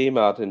the team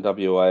out in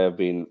WA have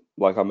been,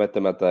 like, I met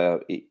them at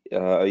the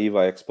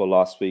Evee Expo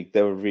last week.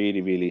 They were really,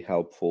 really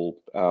helpful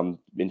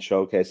in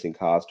showcasing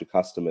cars to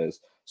customers.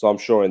 So I'm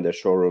sure in their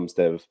showrooms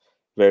they're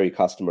very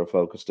customer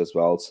focused as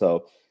well.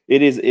 So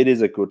it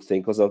is a good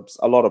thing, because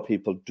a lot of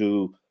people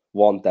do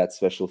want that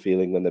special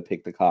feeling when they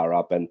pick the car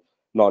up and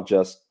not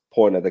just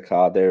point at the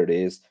car. There it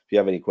is. If you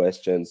have any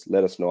questions,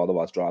 let us know.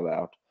 Otherwise, drive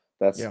out.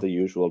 That's the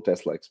usual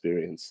Tesla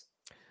experience.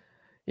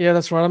 Yeah,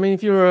 that's right. I mean,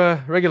 if you're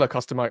a regular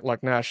customer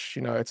like Nash,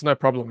 it's no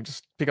problem.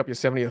 Just pick up your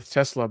 70th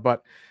Tesla.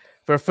 But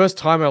for a first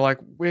timer, like,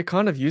 we're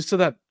kind of used to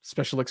that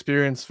special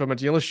experience from a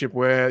dealership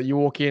where you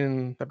walk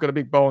in, they've got a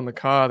big bow in the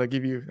car, they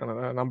give you, I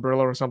don't know, an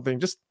umbrella or something,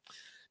 just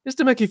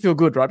to make you feel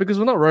good, right? Because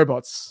we're not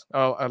robots.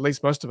 At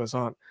least most of us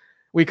aren't.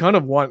 We kind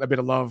of want a bit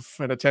of love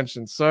and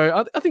attention.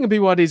 So I think a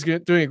BYD is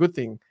doing a good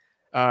thing,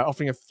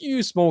 offering a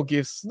few small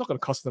gifts, not going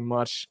to cost them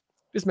much,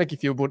 just make you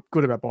feel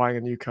good about buying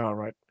a new car,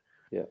 right?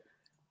 Yeah.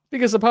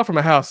 Because apart from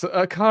a house,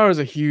 a car is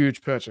a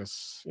huge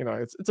purchase.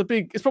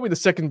 It's probably the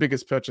second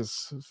biggest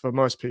purchase for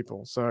most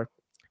people. So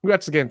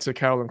congrats again to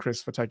Carol and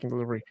Chris for taking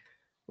delivery.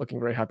 Looking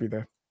very happy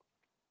there.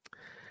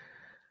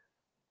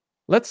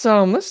 Let's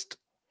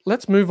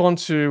move on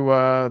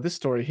to this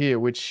story here,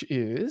 which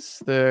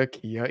is the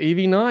Kia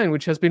EV9,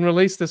 which has been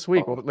released this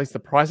week, or at least the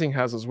pricing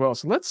has as well.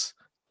 So let's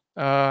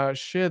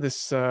share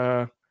this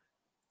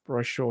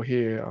brochure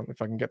here,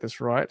 if I can get this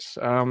right.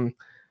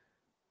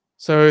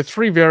 So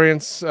 3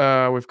 variants.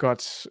 We've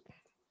got,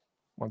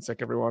 one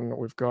sec, everyone.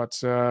 We've got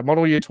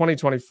model year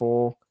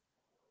 2024.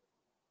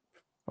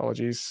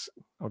 Apologies.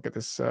 I'll get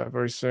this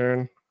very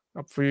soon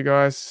up for you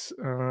guys.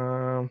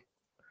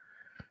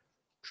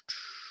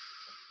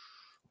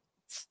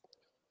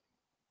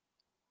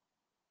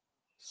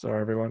 Sorry,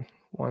 everyone.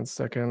 1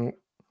 second.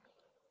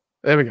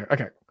 There we go.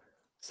 Okay.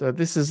 So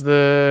this is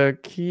the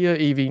Kia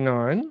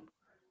EV9.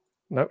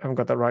 Nope, haven't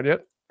got that right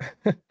yet.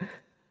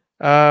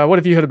 What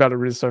have you heard about it,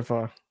 Riz, so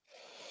far?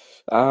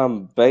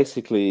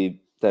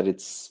 Basically that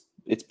it's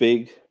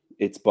big,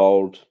 it's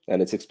bold,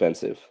 and it's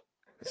expensive.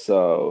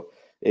 So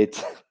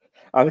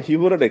I mean, you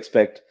wouldn't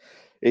expect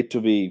it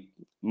to be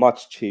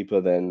much cheaper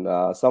than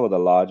some of the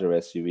larger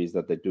SUVs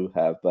that they do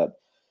have, but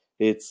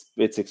it's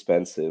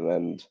expensive.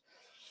 And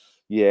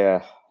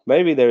yeah,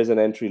 maybe there is an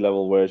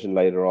entry-level version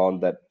later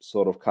on that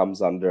sort of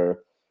comes under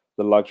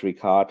the luxury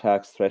car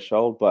tax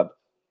threshold, but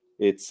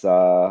it's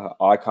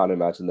I can't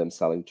imagine them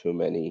selling too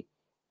many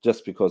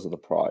just because of the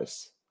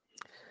price.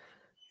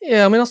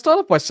 Yeah, I mean, I'll start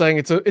off by saying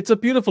it's a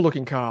beautiful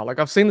looking car. Like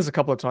I've seen this a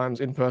couple of times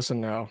in person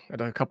now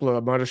at a couple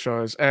of motor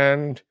shows,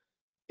 and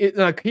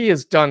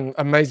Kia's done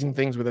amazing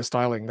things with their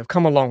styling. They've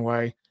come a long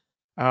way.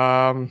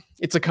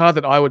 It's a car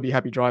that I would be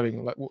happy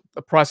driving. Like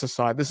the price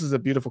aside, this is a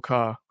beautiful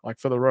car. Like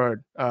for the road,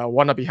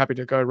 one I'd be happy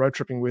to go road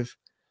tripping with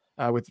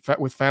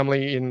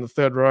family in the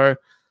third row.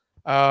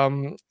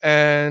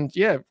 And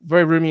yeah,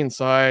 very roomy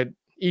inside,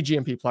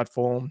 eGMP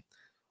platform,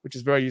 which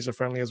is very user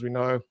friendly as we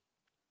know.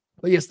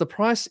 But yes, the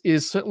price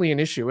is certainly an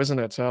issue, isn't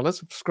it?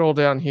 Let's scroll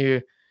down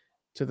here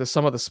to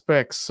some of the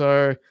specs.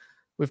 So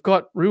we've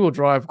got rear-wheel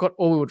drive, got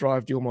all-wheel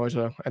drive dual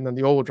motor, and then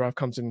the all-wheel drive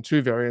comes in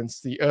two variants: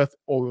 the Earth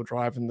all-wheel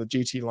drive and the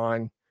GT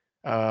line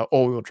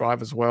all-wheel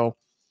drive as well.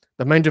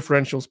 The main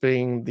differentials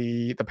being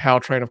the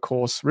powertrain, of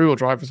course. Rear-wheel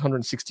drive is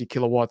 160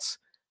 kilowatts,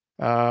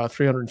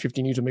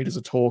 350 newton meters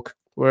of torque,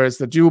 whereas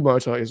the dual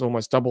motor is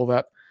almost double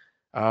that,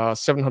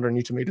 700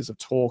 newton meters of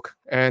torque,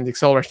 and the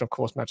acceleration, of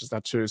course, matches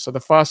that too. So the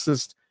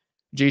fastest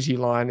GT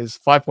line is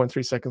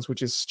 5.3 seconds,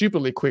 which is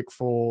stupidly quick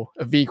for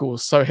a vehicle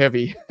so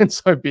heavy and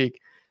so big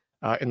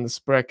in the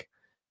spec.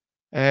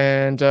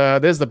 And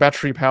there's the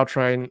battery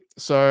powertrain.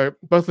 So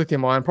both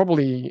lithium ion,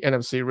 probably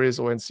NMC, Riz,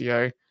 or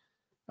NCA.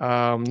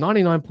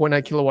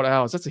 99.8 kilowatt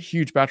hours. That's a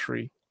huge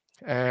battery,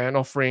 and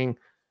offering,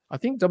 I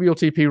think,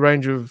 WLTP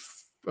range of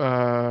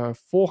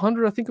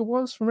 400. I think it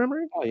was from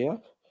memory. Oh yeah.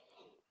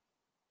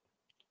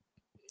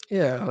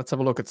 Yeah, let's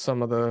have a look at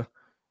some of the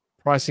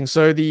pricing.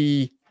 So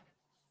the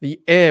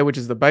Air, which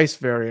is the base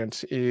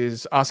variant,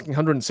 is asking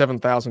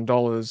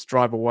 $107,000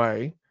 drive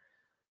away.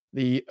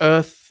 The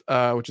Earth,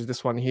 which is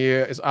this one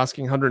here, is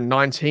asking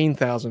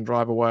 $119,000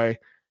 drive away,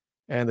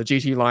 and the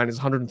GT line is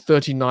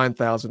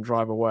 $139,000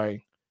 drive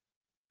away.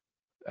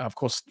 Of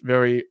course,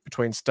 vary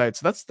between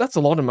states. So that's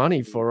a lot of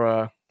money for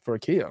a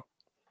Kia.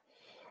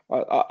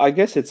 I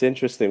guess it's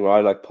interesting,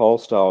 right? Like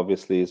Polestar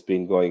obviously has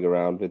been going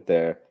around with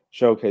their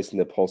showcasing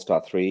the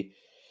Polestar 3,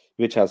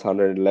 which has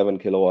 111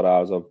 kilowatt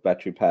hours of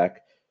battery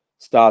pack,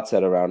 starts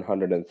at around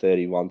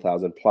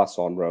 131,000 plus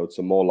on road,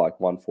 so more like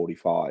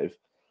 145.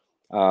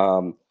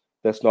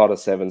 That's not a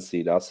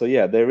 7-seater. So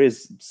yeah, there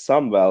is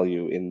some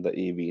value in the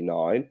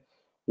EV9.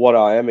 What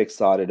I am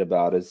excited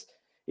about is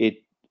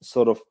it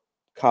sort of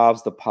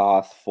carves the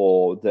path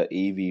for the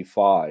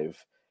EV5,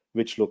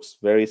 which looks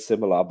very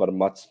similar but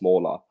much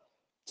smaller,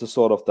 to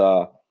sort of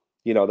the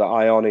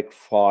Ioniq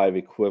 5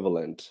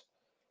 equivalent.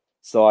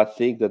 So I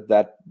think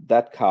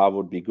that car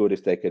would be good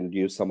if they can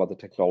use some of the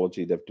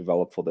technology they've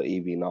developed for the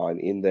EV9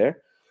 in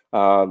there,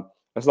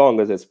 as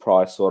long as it's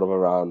priced sort of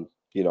around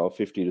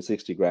 50 to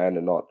 60 grand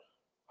and not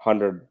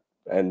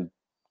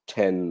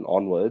 110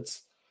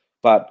 onwards.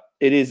 But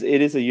it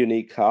is a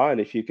unique car, and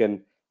if you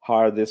can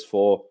hire this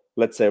for,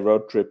 let's say,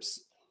 road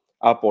trips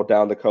up or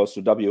down the coast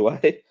to WA,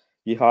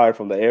 you hire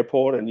from the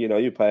airport, and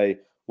you pay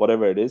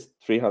whatever it is,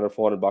 300,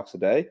 400 bucks a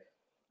day.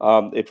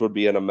 It would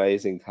be an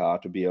amazing car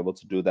to be able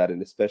to do that,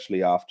 and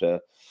especially after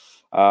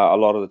a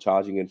lot of the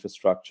charging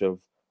infrastructure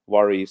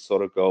worries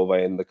sort of go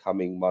away in the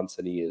coming months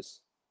and years.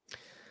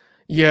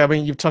 Yeah, I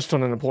mean, you've touched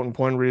on an important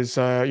point, Riz.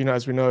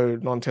 As we know,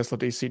 non-Tesla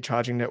DC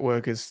charging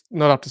network is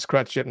not up to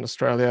scratch yet in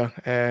Australia,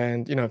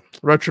 and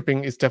road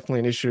tripping is definitely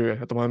an issue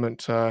at the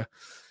moment,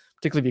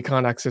 particularly if you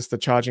can't access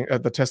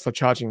the Tesla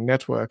charging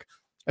network.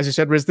 As you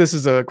said, Riz, this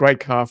is a great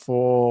car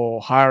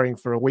for hiring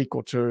for a week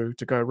or two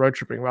to go road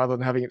tripping rather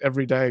than having it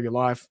every day of your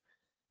life.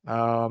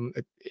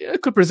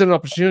 It could present an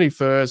opportunity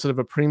for sort of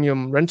a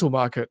premium rental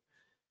market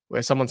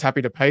where someone's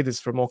happy to pay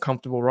this for a more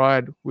comfortable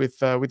ride with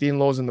the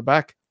in-laws in the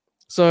back.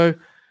 So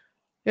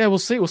yeah, we'll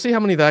see. We'll see how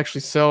many they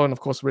actually sell, and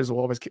of course, Riz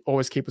will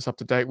always keep us up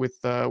to date with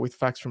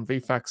facts from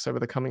VFACTS over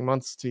the coming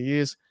months to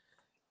years.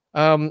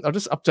 I'll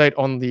just update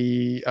on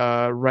the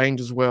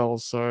range as well.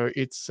 So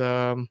it's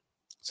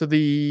so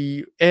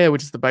the Air,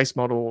 which is the base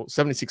model,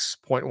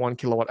 76.1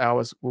 kilowatt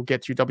hours, will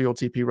get you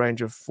WLTP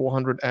range of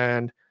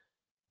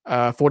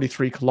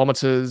 443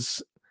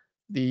 kilometers.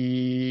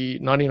 The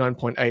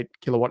 99.8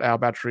 kilowatt hour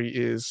battery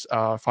is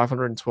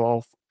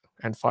 512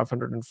 and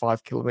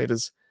 505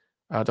 kilometers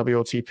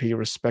WLTP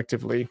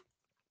respectively.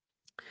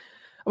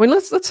 I mean,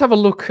 let's have a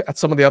look at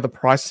some of the other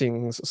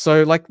pricings.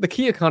 So like the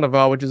Kia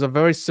Carnival, which is a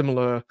very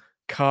similar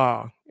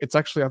car, it's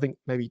actually, I think,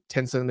 maybe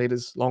 10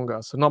 centimeters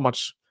longer, so not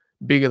much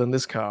bigger than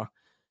this car.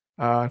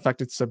 In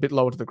fact, it's a bit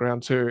lower to the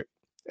ground too.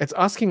 It's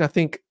asking, I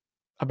think,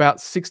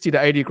 about 60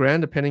 to 80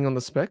 grand, depending on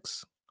the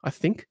specs, I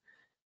think.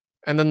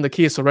 And then the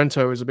Kia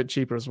Sorento is a bit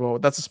cheaper as well.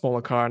 That's a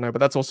smaller car, I know, but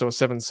that's also a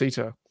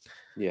 7-seater.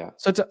 Yeah.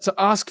 So to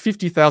ask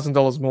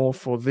 $50,000 more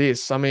for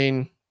this, I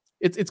mean,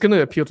 it's going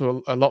to appeal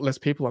to a lot less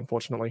people,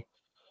 unfortunately.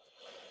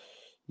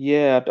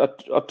 Yeah,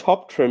 a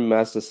top trim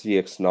Mazda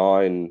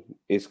CX-9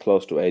 is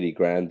close to 80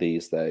 grand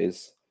these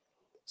days.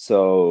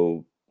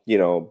 So,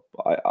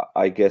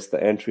 I guess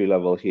the entry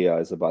level here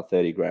is about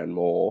 30 grand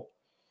more.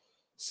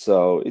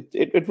 So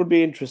it would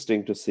be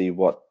interesting to see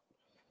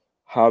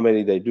how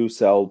many they do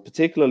sell,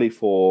 particularly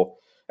for,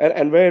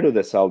 and where do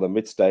they sell them?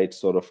 Which states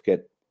sort of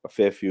get a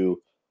fair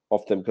few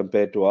of them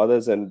compared to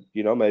others, and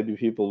maybe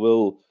people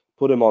will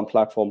put them on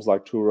platforms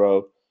like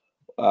Turo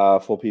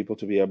for people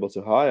to be able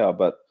to hire.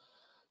 But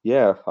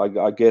yeah,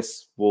 I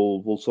guess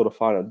we'll sort of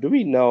find out. Do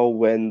we know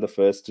when the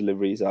first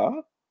deliveries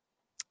are?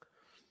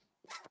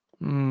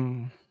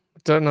 Don't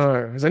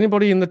know. Has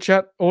anybody in the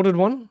chat ordered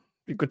one?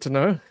 Be good to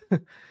know.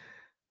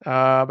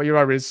 But you're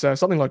right, Riz.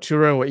 Something like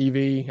Turo or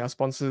Evee, our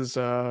sponsors,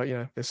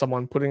 if there's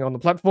someone putting on the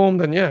platform,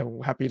 then yeah,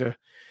 we're happy to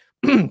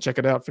check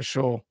it out for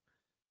sure.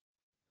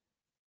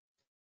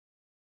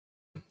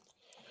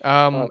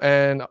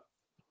 And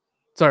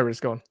sorry, Riz,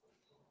 go on.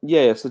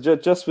 Yeah, so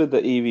just with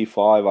the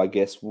EV5, I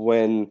guess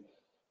when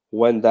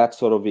that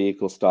sort of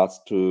vehicle starts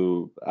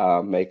to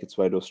make its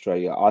way to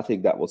Australia, I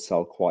think that will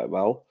sell quite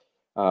well.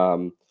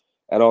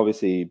 And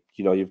obviously,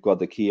 you've got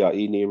the Kia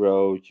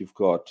e-Niro, you've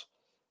got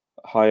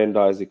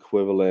Hyundai's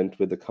equivalent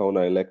with the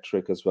Kona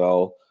Electric as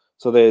well.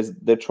 So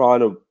they're trying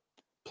to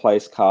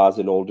place cars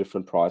in all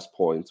different price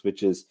points,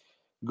 which is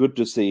good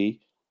to see.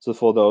 So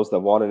for those that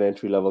want an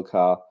entry-level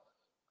car,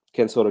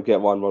 can sort of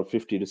get one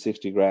 50 to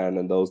 60 grand,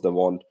 and those that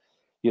want,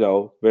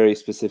 very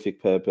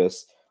specific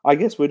purpose. I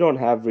guess we don't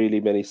have really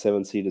many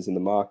 7-seaters in the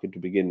market to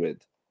begin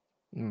with.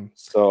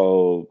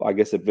 So I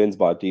guess it wins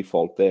by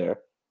default there.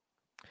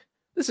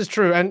 This is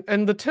true.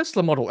 And the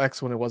Tesla Model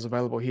X, when it was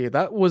available here,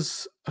 that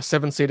was a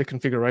 7-seater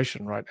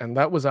configuration, right? And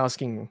that was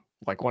asking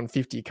like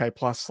 150K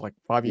plus like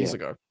 5 years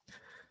ago.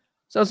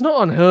 So it's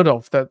not unheard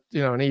of that,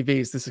 an EV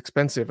is this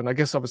expensive. And I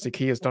guess obviously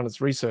Kia's done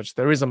its research.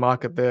 There is a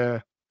market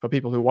there for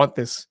people who want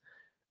this.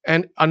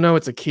 And I know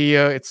it's a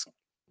Kia.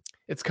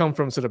 It's come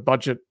from sort of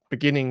budget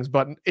beginnings,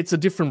 but it's a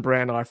different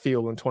brand, I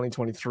feel, in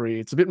 2023.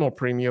 It's a bit more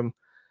premium.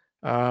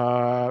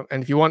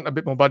 And if you want a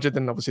bit more budget,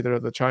 then obviously there are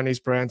the Chinese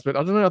brands. But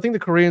I don't know. I think the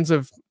Koreans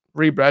have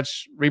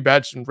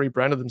rebadged and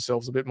rebranded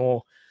themselves a bit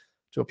more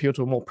to appeal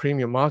to a more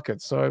premium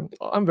market. So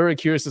I'm very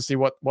curious to see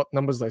what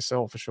numbers they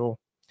sell for sure.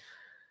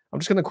 I'm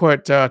just going to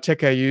quote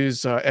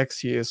TechAU's X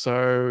here.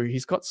 So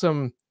he's got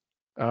some,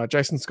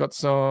 Jason's got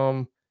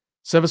some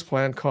service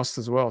plan costs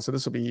as well. So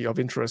this will be of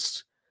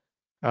interest.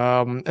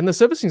 And the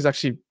servicing is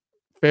actually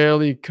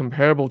fairly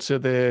comparable to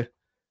their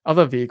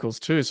other vehicles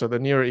too. So the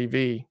Nero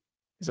EV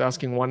is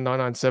asking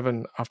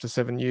 1,997 after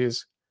 7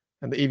 years,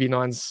 and the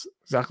EV9's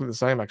exactly the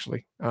same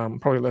actually,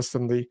 probably less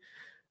than the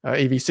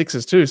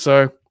EV6s too.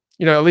 So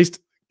at least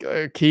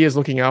Kia is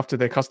looking after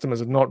their customers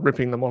and not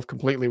ripping them off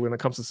completely when it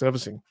comes to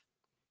servicing.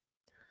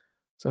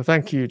 So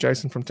thank you,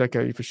 Jason from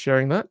TechAU, for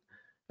sharing that,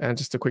 and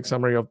just a quick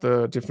summary of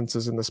the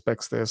differences in the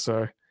specs there.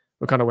 So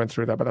we kind of went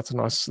through that, but that's a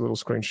nice little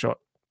screenshot.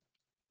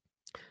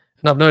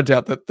 And I've no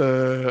doubt that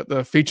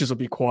the features will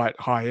be quite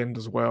high end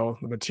as well.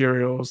 The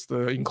materials,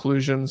 the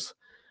inclusions,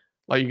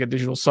 like you get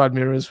digital side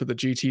mirrors with the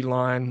GT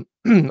line,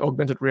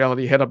 augmented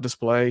reality head-up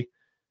display,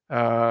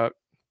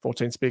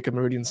 14-speaker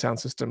Meridian sound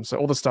system. So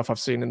all the stuff I've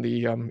seen in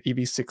the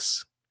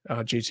EV6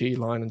 GT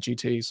line and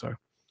GT. So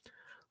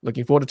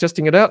looking forward to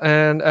testing it out.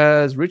 And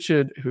as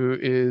Richard, who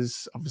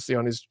is obviously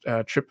on his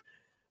trip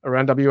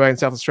around WA and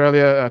South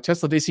Australia,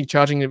 Tesla DC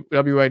charging in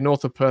WA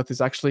north of Perth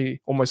is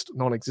actually almost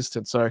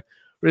non-existent. So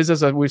Riz,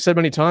 as we've said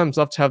many times,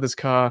 love to have this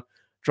car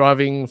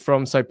driving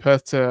from, say,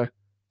 Perth to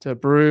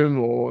Broome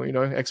or,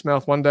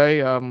 Exmouth one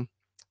day.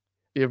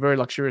 Be a very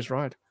luxurious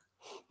ride.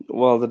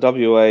 Well, the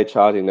WA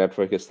charging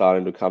network is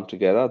starting to come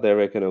together. They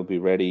reckon it'll be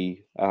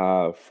ready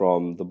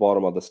from the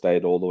bottom of the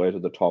state all the way to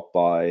the top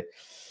by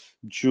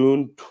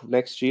June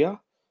next year.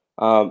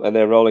 And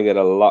they're rolling it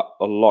a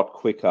lot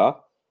quicker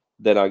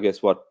than, I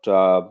guess, what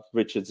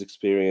Richard's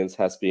experience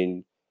has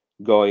been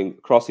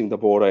crossing the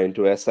border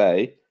into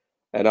SA,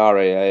 and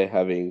RAA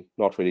having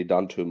not really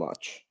done too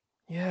much.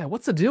 Yeah,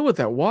 what's the deal with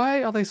that?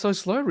 Why are they so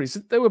slow, Reece?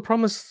 They were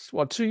promised,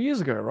 2 years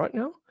ago, right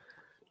now?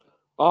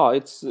 Oh,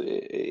 it's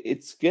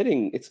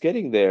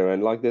getting there,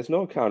 and like there's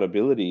no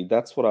accountability.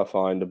 That's what I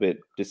find a bit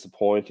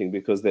disappointing,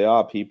 because there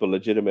are people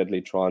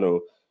legitimately trying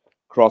to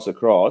cross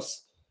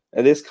across,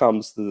 and this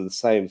comes to the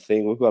same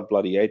thing. We've got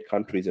bloody 8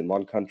 countries in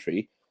one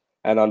country,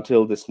 and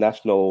until this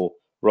national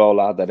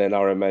rollout that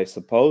NRMA is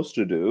supposed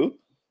to do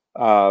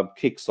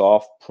kicks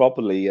off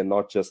properly, and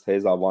not just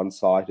here's our one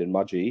site in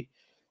Mudgee,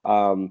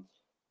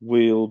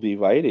 we'll be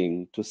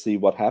waiting to see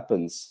what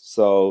happens.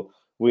 So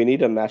we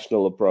need a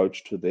national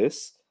approach to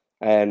this.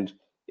 And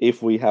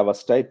if we have a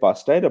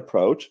state-by-state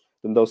approach,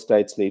 then those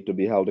states need to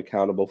be held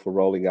accountable for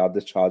rolling out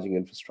this charging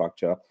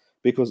infrastructure,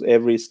 because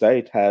every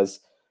state has,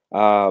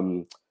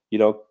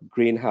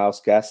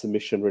 greenhouse gas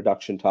emission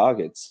reduction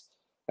targets.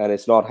 And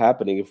it's not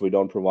happening if we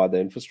don't provide the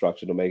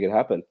infrastructure to make it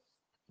happen.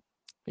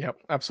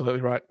 Yep,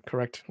 absolutely right.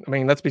 Correct. I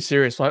mean, let's be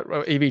serious. Like,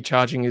 EV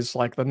charging is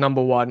like the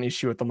 #1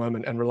 issue at the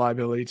moment, and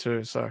reliability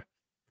too. So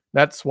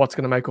that's what's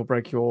going to make or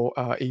break your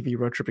EV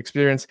road trip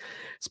experience.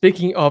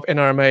 Speaking of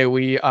NRMA,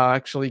 we are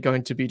actually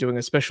going to be doing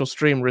a special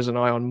stream, Riz and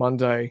I, on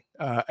Monday,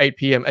 8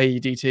 p.m.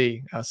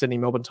 AEDT, Sydney,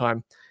 Melbourne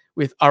time,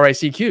 with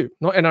RACQ.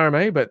 Not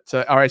NRMA, but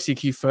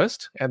RACQ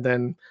first, and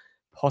then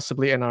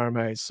possibly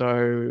NRMA.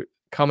 So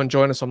come and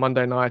join us on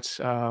Monday night.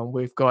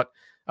 We've got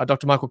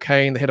Dr. Michael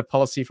Kane, the head of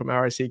policy from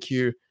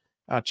RACQ,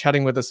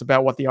 chatting with us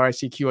about what the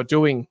RACQ are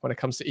doing when it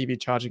comes to EV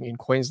charging in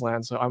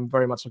Queensland. So I'm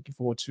very much looking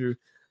forward to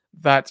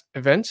that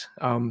event.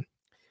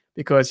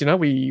 Because,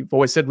 we've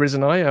always said, Riz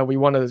and I, we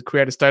want to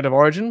create a state of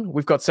origin.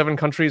 We've got 7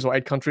 countries or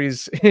 8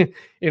 countries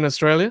in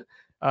Australia.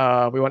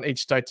 We want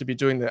each state to be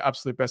doing their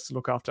absolute best to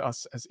look after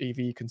us as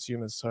EV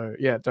consumers. So,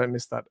 yeah, don't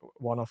miss that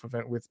one-off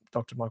event with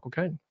Dr. Michael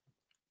Caine.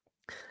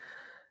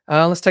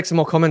 Let's take some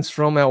more comments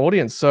from our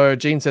audience. So,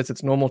 Gene says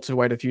it's normal to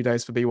wait a few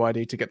days for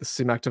BYD to get the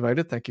SIM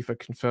activated. Thank you for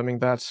confirming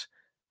that.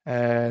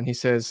 And he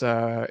says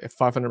 500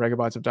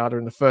 megabytes of data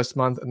in the first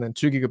month and then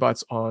 2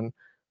 gigabytes on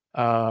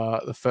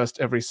the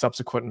first every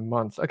subsequent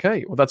month.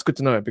 Okay, well, that's good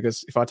to know,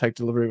 because if I take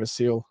delivery of a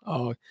seal,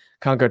 I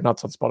can't go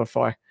nuts on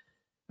Spotify,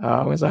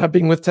 as I have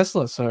been with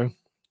Tesla. So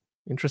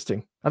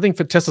interesting. I think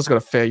Tesla's got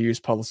a fair use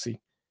policy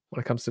when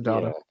it comes to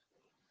data.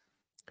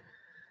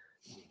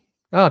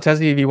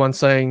 Tassie EV1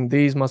 saying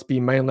these must be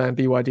mainland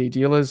BYD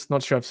dealers.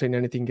 Not sure I've seen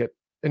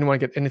anyone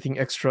get anything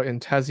extra in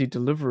Tassie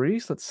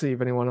deliveries. Let's see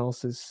if anyone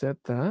else has said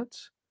that.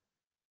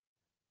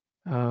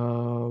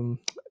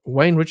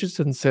 Wayne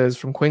Richardson says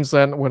from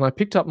Queensland, when I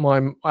picked up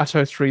my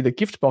Atto 3, the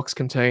gift box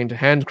contained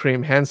hand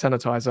cream, hand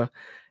sanitizer,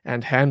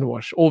 and hand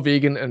wash, all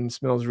vegan and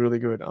smells really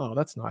good. Oh,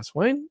 that's nice,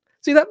 Wayne.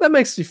 See, that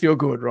makes you feel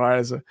good, right?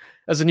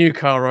 As a new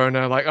car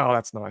owner, like, oh,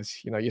 that's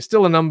nice. You're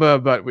still a number,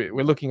 but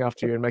we're looking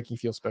after you and making you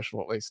feel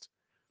special at least.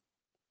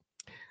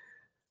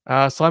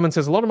 Simon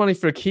says a lot of money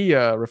for a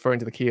Kia, referring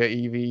to the Kia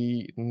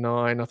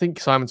EV9. I think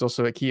Simon's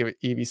also a Kia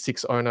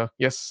EV6 owner.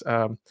 Yes.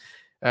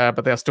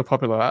 But they are still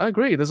popular. I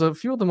agree. There's a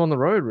few of them on the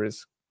road,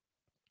 Riz.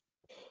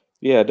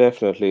 Yeah,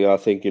 definitely. I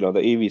think, the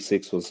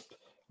EV6 was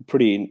a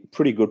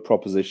pretty good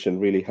proposition,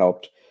 really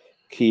helped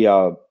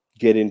Kia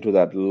get into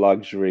that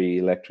luxury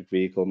electric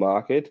vehicle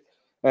market,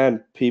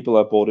 and people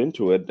are bought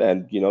into it,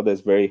 and,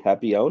 there's very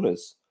happy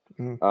owners.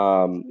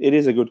 It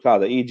is a good car.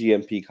 The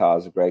EGMP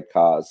cars are great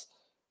cars.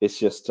 It's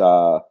just,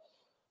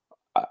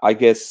 I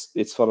guess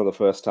it's one of the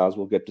first times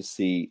we'll get to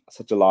see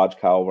such a large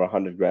car over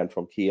 100 grand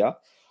from Kia.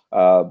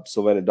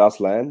 So when it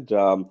does land,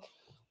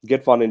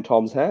 get one in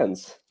Tom's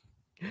hands.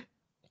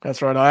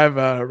 That's right. I have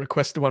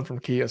requested one from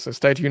Kia, so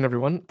stay tuned,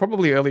 everyone.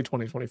 Probably early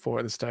 2024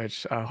 at this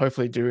stage.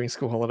 Hopefully during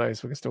school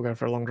holidays, we can still go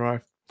for a long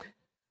drive.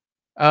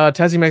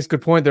 Tassie makes a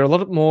good point. There are a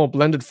lot more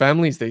blended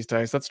families these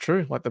days. That's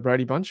true, like the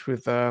Brady Bunch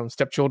with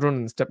stepchildren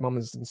and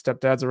stepmoms and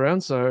stepdads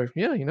around. So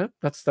yeah,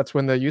 that's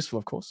when they're useful,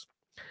 of course.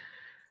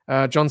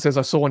 John says,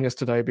 I saw one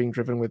yesterday being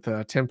driven with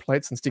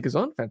templates and stickers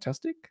on.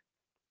 Fantastic.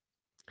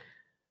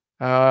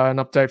 An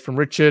update from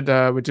Richard.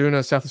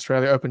 Waduna, South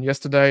Australia, opened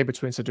yesterday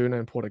between Ceduna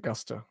and Port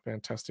Augusta.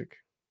 Fantastic.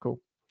 Cool.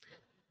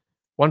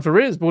 One for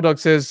Riz. Bulldog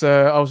says,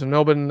 I was in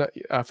Melbourne,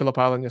 Phillip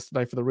Island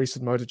yesterday for the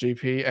recent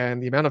MotoGP,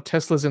 and the amount of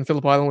Teslas in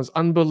Phillip Island was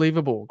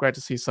unbelievable. Great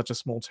to see such a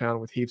small town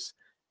with heaps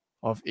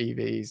of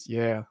EVs.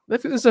 Yeah.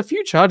 There's a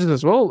few chargers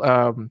as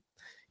well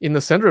in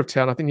the center of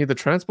town, I think near the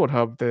transport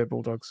hub there,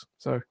 Bulldogs.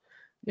 So,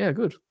 yeah,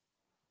 good.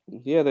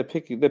 Yeah, they're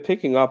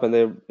picking up, and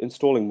they're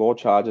installing more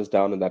chargers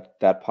down in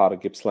that part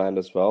of Gippsland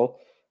as well.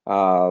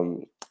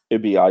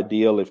 It'd be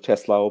ideal if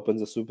Tesla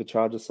opens a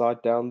supercharger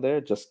site down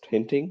there, just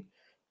hinting,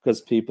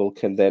 because people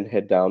can then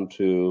head down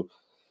to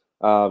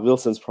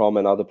Wilson's Prom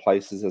and other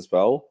places as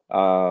well.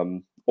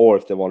 Or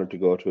if they wanted to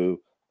go to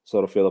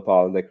sort of Phillip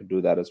Island, they could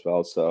do that as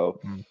well. So,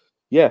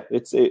 yeah,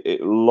 it's a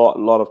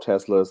lot of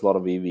Teslas, a lot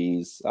of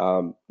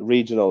EVs.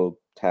 Regional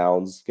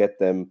towns get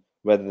them,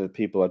 whether the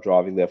people are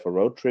driving there for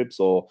road trips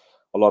or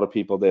a lot of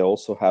people, they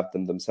also have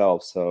them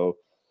themselves. So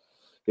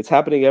it's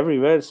happening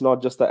everywhere. It's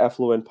not just the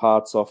affluent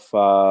parts of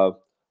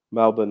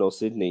Melbourne or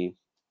Sydney.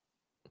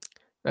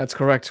 That's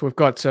correct. We've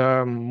got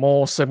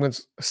more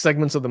segments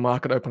of the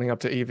market opening up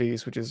to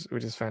EVs, which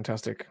is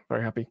fantastic.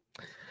 Very happy.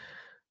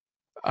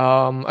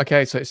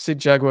 Okay, so Sid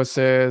Jaguar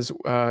says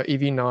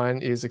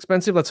EV9 is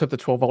expensive. Let's hope the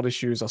 12-volt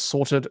issues are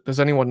sorted. Does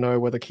anyone know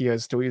whether Kia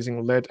is still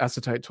using lead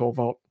acetate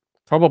 12-volt?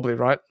 Probably,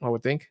 right? I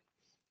would think.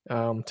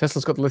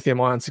 Tesla's got the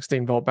lithium-ion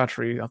 16-volt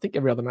battery. I think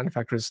every other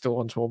manufacturer is still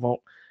on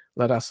 12-volt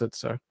lead acid,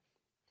 so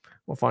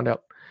we'll find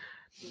out.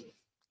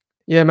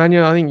 Yeah,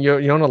 Manuel, I think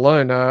you're not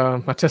alone.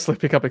 My Tesla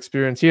pickup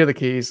experience. Here are the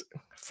keys.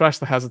 Flash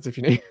the hazards if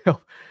you need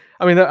help.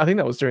 I mean, I think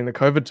that was during the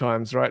COVID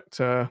times, right?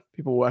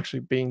 People were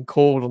actually being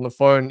called on the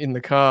phone in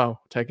the car,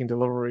 taking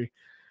delivery.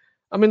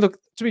 I mean, look,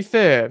 to be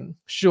fair,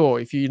 sure,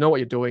 if you know what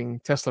you're doing,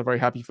 Tesla are very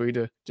happy for you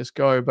to just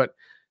go. But,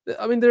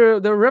 I mean, there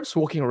are reps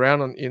walking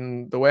around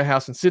in the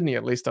warehouse in Sydney,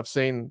 at least I've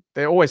seen.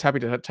 They're always happy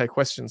to take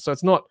questions. So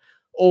it's not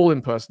all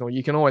impersonal.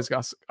 You can always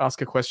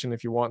ask a question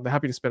if you want. They're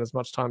happy to spend as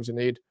much time as you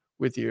need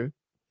with you.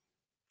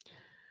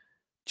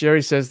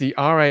 Jerry says the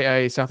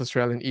RAA South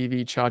Australian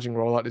EV charging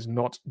rollout is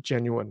not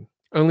genuine.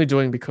 Only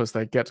doing because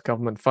they get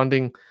government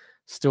funding,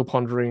 still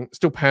pandering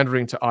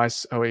to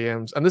ICE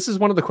OEMs. And this is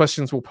one of the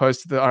questions we'll pose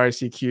to the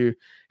RACQ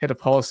head of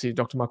policy,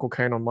 Dr. Michael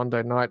Caine, on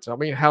Monday night. I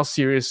mean, how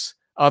serious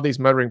are these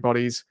motoring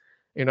bodies?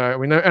 You know,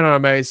 we know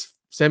NRMA is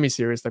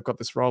semi-serious. They've got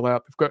this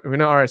rollout. We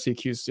know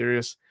RACQ is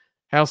serious.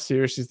 How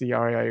serious is the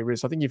RAA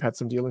risk? I think you've had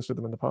some dealings with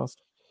them in the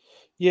past.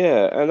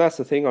 Yeah, and that's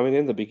the thing. I mean,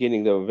 in the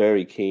beginning, they were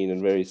very keen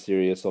and very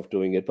serious of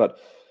doing it. But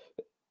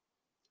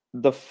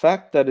the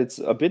fact that it's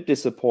a bit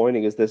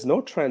disappointing is there's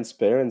no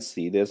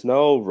transparency. There's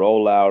no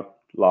rollout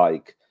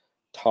like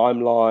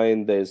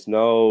timeline. There's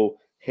no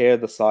here are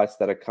the sites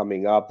that are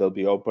coming up. They'll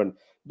be open.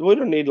 We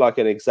don't need like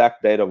an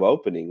exact date of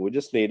opening. We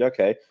just need,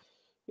 okay,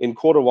 in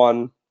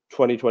Q1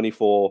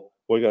 2024,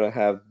 we're going to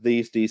have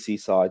these DC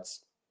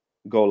sites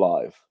go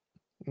live.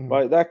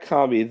 Right? That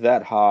can't be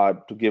that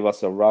hard to give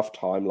us a rough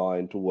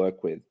timeline to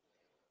work with.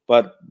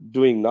 But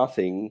doing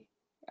nothing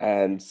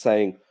and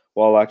saying,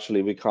 well,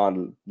 actually, we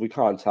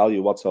can't tell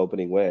you what's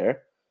opening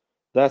where.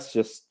 That's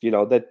just,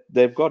 that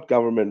they've got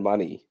government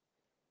money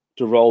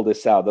to roll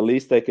this out. The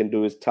least they can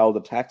do is tell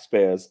the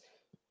taxpayers,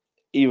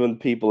 even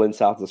people in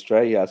South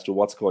Australia, as to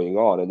what's going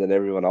on, and then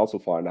everyone else will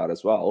find out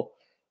as well.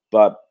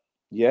 But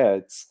yeah,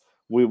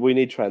 we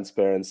need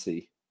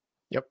transparency.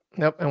 Yep.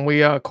 And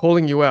we are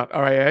calling you out,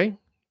 RAA.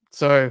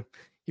 So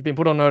you've been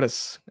put on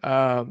notice.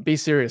 Be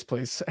serious,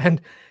 please.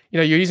 And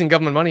you're using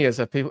government money,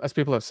 as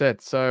people have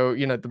said. So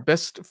the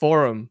best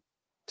forum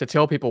to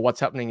tell people what's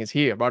happening is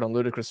here, right on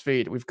Ludicrous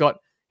Feed. We've got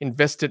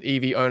invested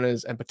EV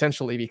owners and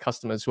potential EV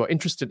customers who are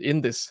interested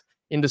in this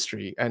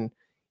industry. And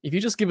if you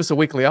just give us a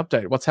weekly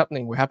update, what's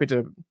happening, we're happy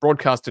to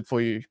broadcast it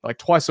for you, like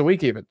twice a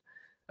week even.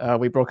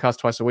 We broadcast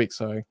twice a week.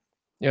 So,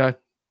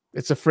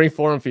 it's a free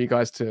forum for you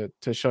guys to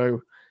show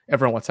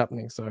everyone what's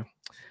happening. So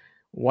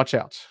watch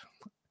out.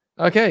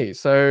 Okay,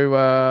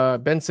 so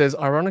Ben says,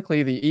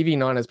 ironically, the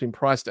EV9 has been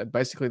priced at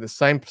basically the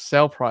same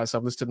sale price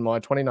I've listed my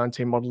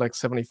 2019 Model X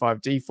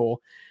 75D for.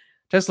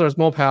 Tesla has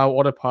more power,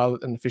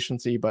 autopilot, and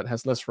efficiency, but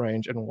has less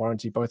range and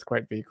warranty. Both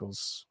great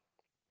vehicles.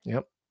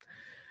 Yep,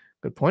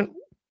 good point.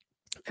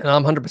 And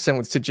I'm 100%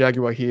 with Sid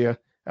Jaguar here.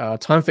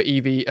 Time for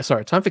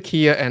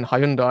Kia and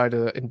Hyundai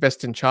to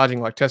invest in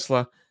charging like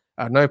Tesla.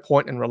 No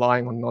point in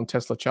relying on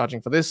non-Tesla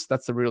charging for this.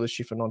 That's the real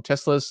issue for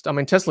non-Teslas. I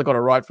mean, Tesla got it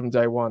right from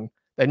day one.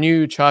 They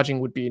knew charging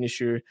would be an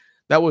issue.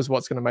 That was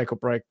what's going to make or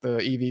break the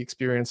EV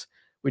experience.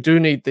 We do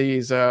need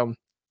these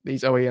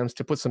OEMs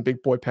to put some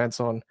big boy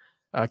pants on.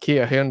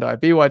 Kia, Hyundai,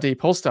 BYD,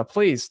 Polestar,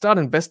 please start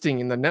investing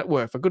in the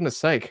network, for goodness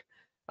sake.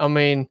 I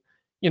mean,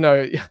 you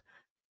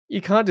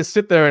can't just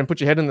sit there and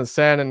put your head in the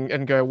sand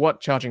and go,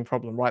 what charging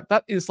problem, right?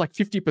 That is like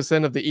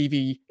 50% of the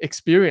EV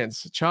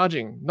experience,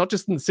 charging, not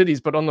just in the cities,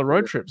 but on the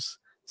road trips.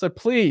 So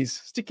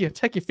please take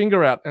your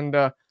finger out and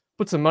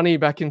put some money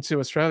back into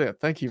Australia.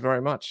 Thank you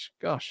very much.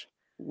 Gosh.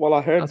 Well,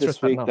 I heard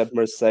this week that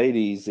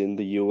Mercedes in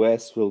the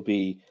US will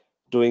be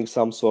doing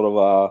some sort of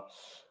a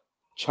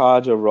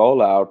charger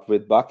rollout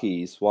with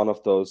Buc-ee's, one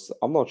of those.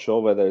 I'm not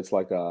sure whether it's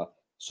like a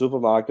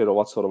supermarket or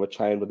what sort of a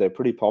chain, but they're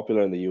pretty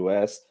popular in the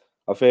US.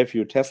 A fair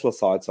few Tesla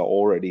sites are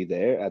already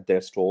there at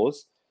their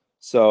stores.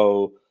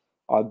 So,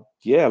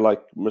 yeah,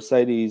 like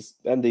Mercedes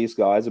and these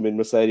guys, I mean,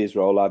 Mercedes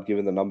rollout,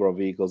 given the number of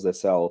vehicles they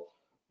sell,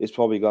 is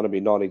probably going to be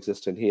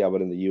non-existent here,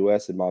 but in the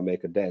US, it might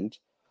make a dent.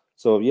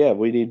 So, yeah,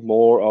 we need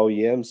more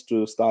OEMs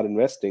to start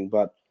investing,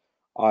 but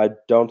I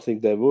don't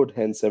think they would.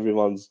 Hence,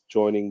 everyone's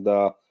joining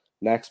the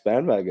next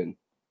bandwagon.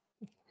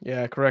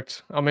 Yeah,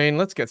 correct. I mean,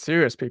 let's get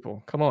serious,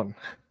 people. Come on,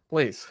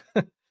 please.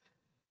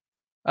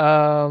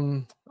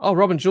 Robin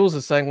Jules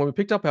is saying, when we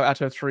picked up our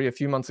Atto 3 a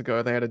few months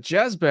ago, they had a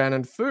jazz band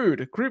and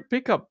food, group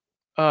pickup.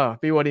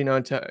 BYD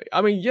known to,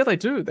 I mean, yeah, they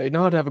do. They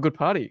know how to have a good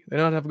party. They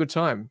know how to have a good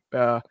time.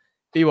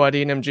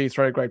 BYD and MG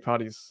throw great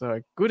parties.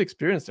 So good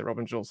experience there,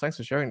 Robin Jules. Thanks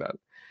for sharing that.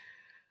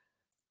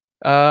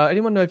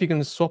 Anyone know if you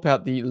can swap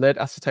out the lead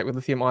acetate with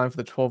lithium ion for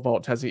the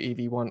 12-volt Tassie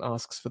EV1?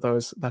 Asks for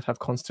those that have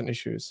constant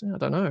issues. Yeah, I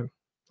don't know.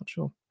 Not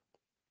sure.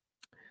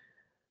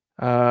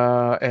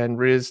 And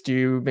Riz, do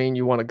you mean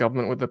you want a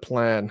government with a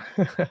plan?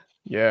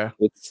 Yeah.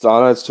 I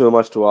know it's too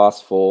much to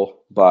ask for,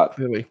 but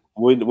clearly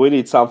we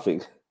need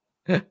something.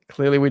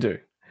 Clearly we do.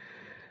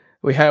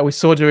 We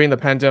saw during the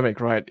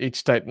pandemic, right? Each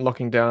state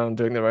locking down,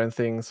 doing their own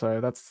thing. So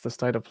that's the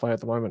state of play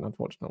at the moment,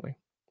 unfortunately.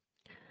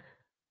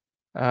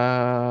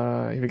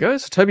 Here we go.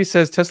 So Toby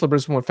says Tesla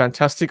Brisbane were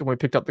fantastic and we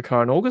picked up the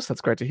car in August.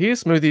 That's great to hear.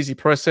 Smooth, easy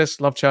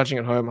process. Love charging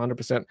at home,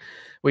 100%.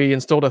 We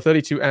installed a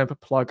 32 amp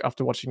plug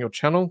after watching your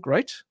channel.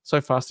 Great. So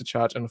fast to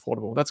charge and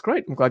affordable. That's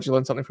great. I'm glad you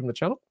learned something from the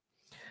channel.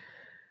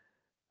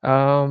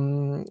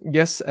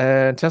 Yes,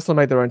 and Tesla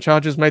made their own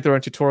chargers, made their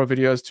own tutorial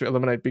videos to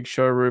eliminate big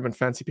showroom and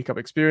fancy pickup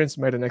experience,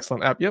 made an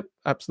excellent app. Yep,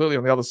 absolutely.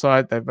 On the other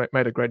side, they've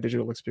made a great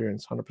digital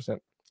experience, 100%.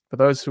 For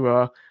those who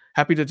are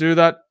happy to do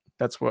that,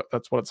 that's what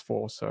it's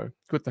for. So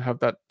good to have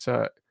that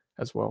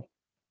as well.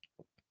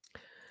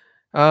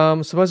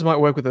 Suppose it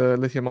might work with a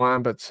lithium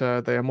ion, but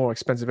they are more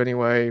expensive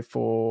anyway.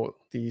 For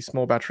the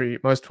small battery,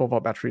 most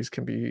 12-volt batteries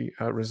can be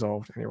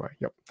resolved anyway.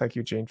 Yep. Thank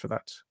you, Gene, for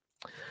that.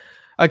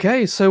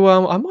 Okay, so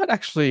I might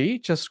actually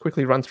just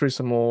quickly run through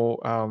some more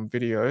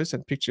videos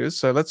and pictures.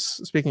 So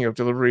speaking of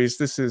deliveries,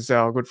 this is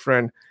our good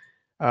friend.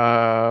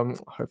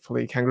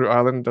 Hopefully Kangaroo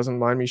Island doesn't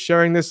mind me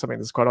sharing this. I mean,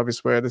 it's quite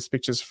obvious where this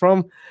picture's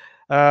from.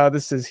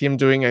 This is him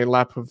doing a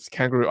lap of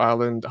Kangaroo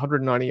Island,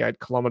 198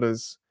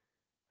 kilometers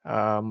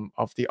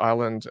of the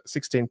island,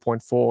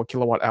 16.4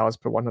 kilowatt hours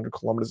per 100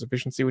 kilometers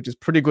efficiency, which is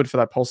pretty good for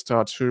that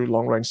Polestar 2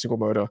 long-range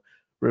single-motor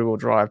rear-wheel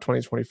drive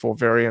 2024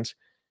 variant.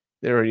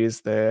 There he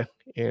is there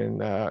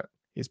in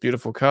his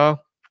beautiful car.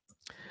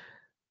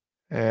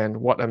 And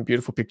what a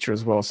beautiful picture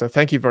as well. So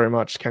thank you very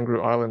much,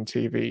 Kangaroo Island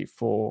TV,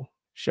 for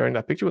sharing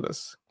that picture with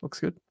us.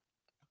 Looks good.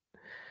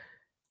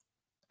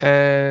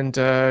 And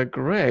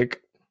Greg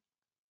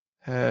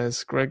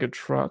has a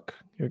truck.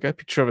 Here we go.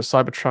 Picture of a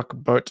Cybertruck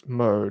boat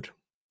mode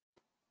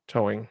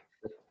towing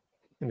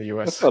in the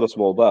US. That's not a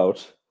small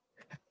boat.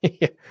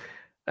 Yeah,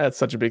 that's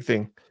such a big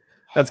thing.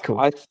 That's cool.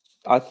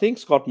 I think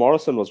Scott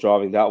Morrison was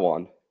driving that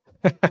one.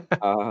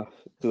 Because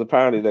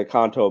apparently they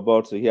can't tow a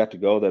boat, so he had to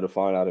go there to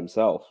find out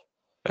himself.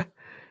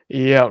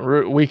 Yeah,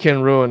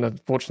 weekend ruin,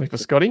 unfortunately, for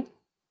Scotty.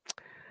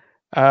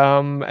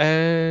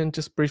 And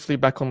just briefly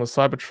back on the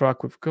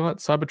Cybertruck, we've got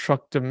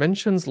Cybertruck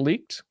dimensions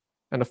leaked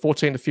and a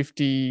 14 to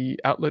 50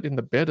 outlet in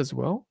the bed as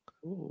well.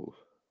 Ooh.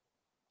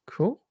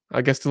 Cool.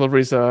 I guess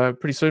deliveries are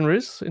pretty soon,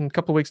 Riz, in a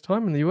couple of weeks'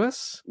 time in the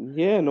US.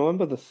 Yeah,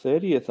 November the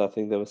 30th, I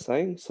think they were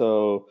saying.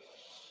 So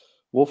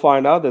we'll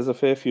find out. There's a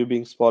fair few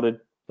being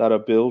spotted that are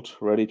built,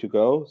 ready to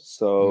go.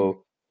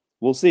 So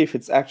we'll see if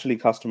it's actually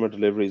customer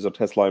deliveries or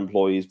Tesla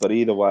employees. But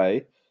either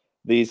way,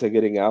 these are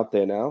getting out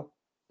there now.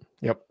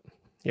 Yep.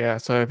 Yeah.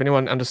 So if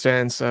anyone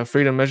understands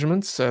freedom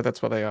measurements,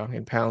 that's what they are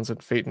in pounds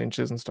and feet and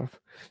inches and stuff.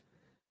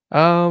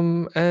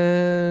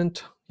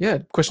 And yeah,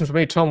 question for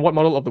me, Tom. What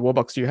model of the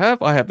wallbox do you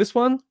have? I have this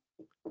one,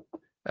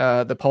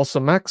 the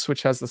Pulsar Max,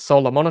 which has the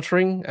solar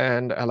monitoring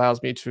and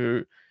allows me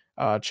to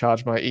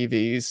charge my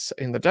EVs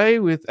in the day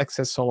with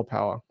excess solar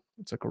power.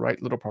 It's a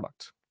great little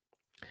product.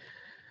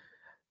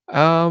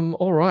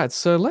 All right,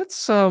 so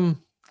let's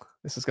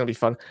this is going to be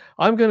fun.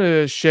 I'm going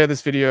to share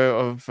this video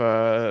of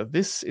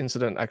this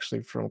incident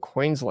actually from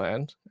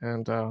Queensland,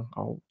 and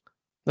I'll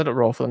let it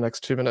roll for the next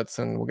 2 minutes,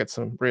 and we'll get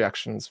some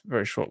reactions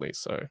very shortly.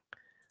 So here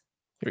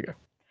we go.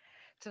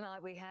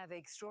 Tonight we have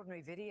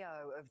extraordinary video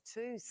of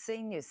two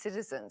senior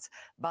citizens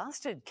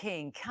busted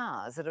keying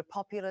cars at a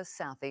popular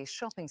southeast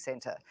shopping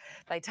centre.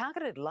 They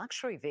targeted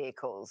luxury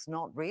vehicles,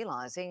 not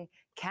realising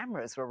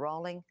cameras were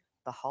rolling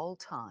the whole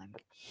time.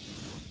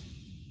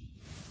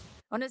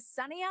 On a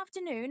sunny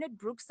afternoon at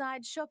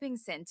Brookside Shopping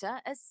Centre,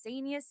 a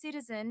senior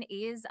citizen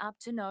is up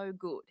to no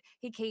good.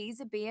 He keys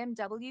a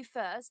BMW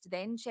first,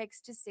 then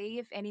checks to see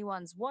if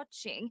anyone's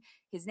watching.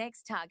 His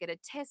next target, a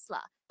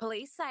Tesla.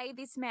 Police say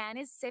this man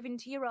is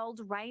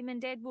 70-year-old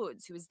Raymond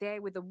Edwards, who is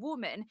there with a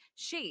woman.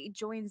 She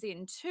joins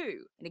in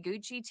too. In a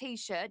Gucci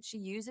t-shirt, she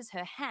uses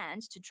her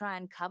hand to try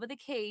and cover the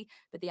key,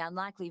 but the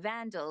unlikely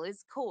vandal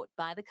is caught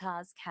by the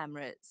car's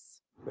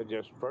cameras. They're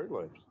just Fruit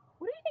Loops.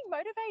 What do you think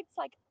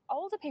motivates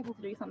older people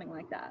to do something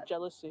like that?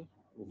 Jealousy.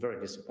 We're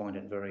very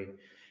disappointed, very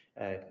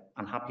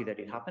unhappy that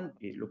it happened.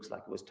 It looks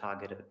like it was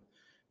targeted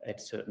at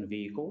certain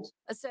vehicles.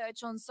 A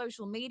search on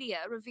social media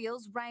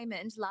reveals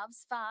Raymond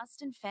loves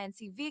fast and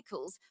fancy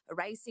vehicles, a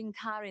racing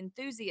car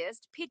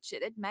enthusiast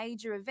pictured at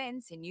major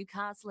events in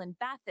Newcastle and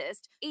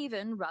Bathurst,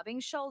 even rubbing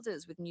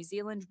shoulders with New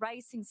Zealand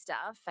racing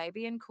star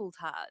Fabian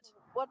Coulthard.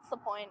 What's the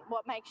point?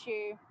 What makes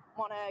you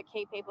want to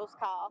key people's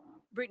car?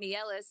 Brittany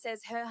Ellis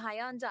says her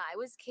Hyundai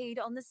was keyed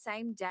on the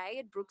same day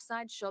at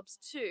Brookside Shops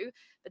too,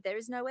 but there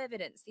is no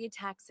evidence the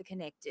attacks are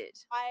connected.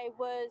 I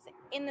was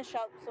in the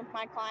shops with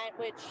my client,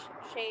 which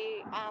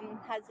she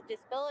has a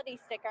disability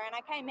sticker, and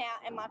I came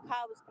out and my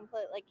car was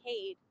completely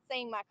keyed.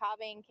 Seeing my car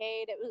being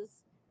keyed, it was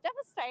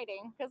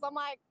devastating because I'm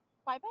like,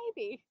 my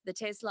baby. The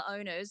Tesla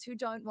owners who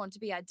don't want to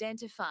be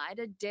identified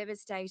are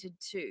devastated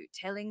too,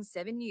 telling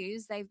 7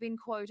 News they've been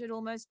quoted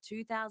almost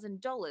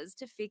 $2,000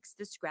 to fix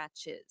the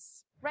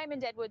scratches.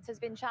 Raymond Edwards has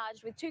been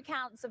charged with 2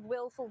 counts of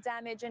willful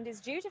damage and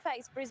is due to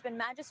face Brisbane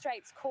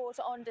Magistrates Court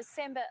on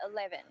December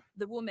 11.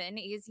 The woman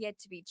is yet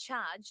to be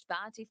charged,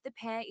 but if the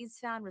pair is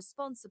found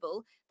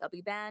responsible, they'll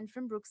be banned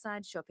from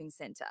Brookside Shopping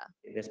Centre.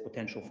 There's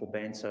potential for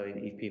ban, so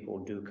if people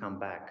do come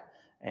back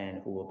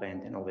and who were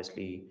banned, then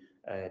obviously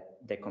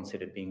they're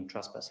considered being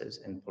trespassers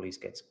and police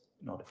gets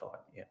notified.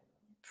 Yeah.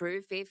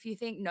 Proof if you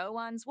think no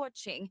one's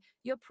watching,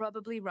 you're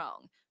probably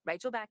wrong.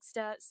 Rachel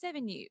Baxter,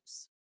 7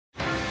 News.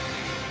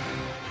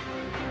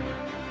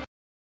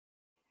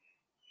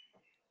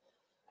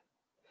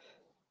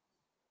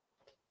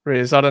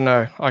 Riz, I don't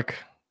know.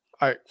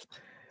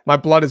 My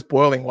blood is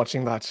boiling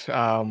watching that.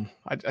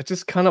 I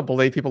just cannot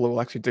believe people will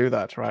actually do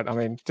that, right? I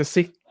mean, to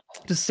see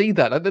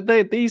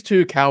that these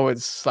two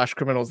cowards /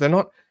 criminals, they're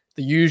not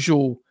the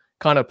usual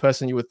kind of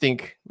person you would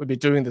think would be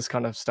doing this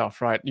kind of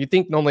stuff, right? You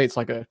think normally it's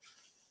like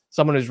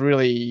someone who's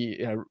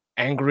really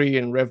angry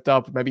and revved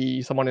up,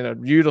 maybe someone in a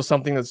ute or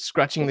something that's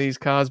scratching these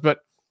cars. But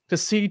to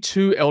see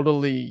two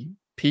elderly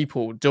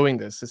people doing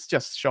this, it's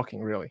just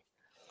shocking, really.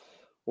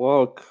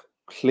 Well,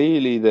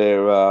 clearly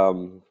they're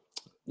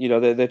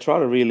they're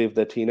trying to relive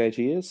their teenage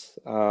years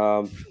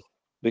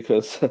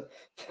because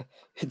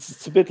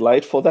it's a bit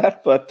late for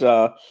that. But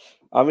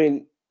I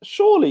mean,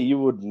 surely you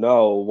would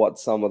know what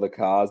some of the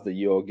cars that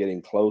you're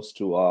getting close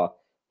to are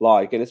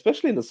like, and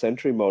especially in the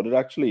Sentry mode, it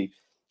actually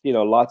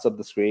lights up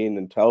the screen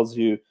and tells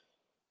you.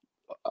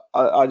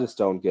 I just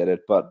don't get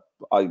it, but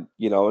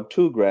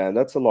 $2,000,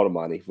 that's a lot of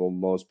money for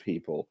most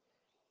people,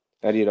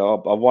 and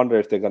I wonder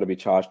if they're going to be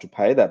charged to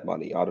pay that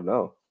money. I don't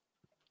know.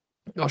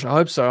 Gosh, I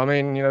hope so. I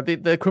mean,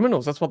 they're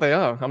criminals. That's what they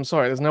are. I'm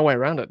sorry. There's no way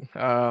around it.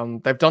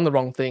 They've done the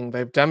wrong thing.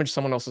 They've damaged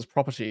someone else's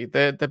property.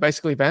 They're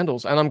basically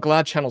vandals. And I'm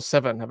glad Channel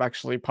 7 have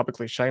actually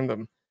publicly shamed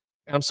them.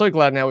 And I'm so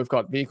glad now we've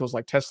got vehicles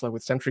like Tesla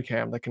with Sentry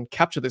Cam that can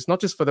capture this,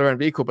 not just for their own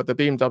vehicle, but the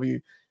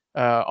BMW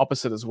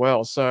opposite as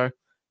well. So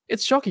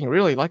it's shocking,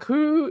 really. Like,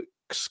 who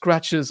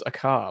scratches a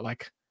car?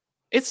 Like,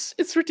 it's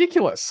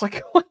ridiculous.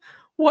 Like,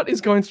 what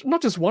is going through?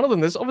 Not just one of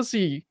them. There's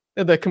obviously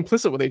they're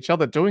complicit with each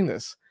other doing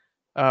this.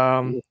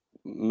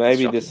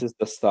 Maybe this is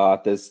the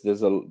start. There's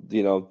a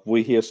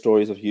we hear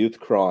stories of youth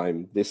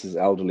crime. This is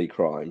elderly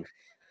crime,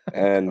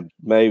 and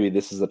maybe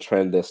this is a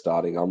trend they're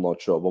starting. I'm not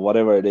sure, but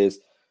whatever it is,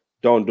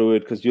 don't do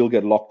it because you'll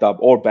get locked up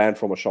or banned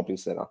from a shopping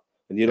center,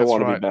 and you don't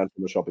want to be banned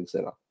from a shopping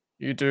center.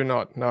 You do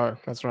not. No,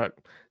 that's right.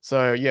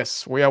 So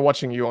yes, we are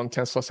watching you on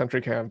Tesla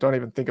Sentry Cam. Don't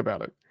even think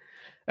about it.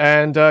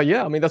 And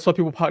yeah, I mean that's why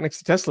people park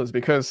next to Teslas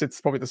because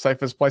it's probably the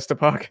safest place to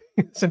park.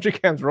 Sentry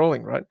Cam's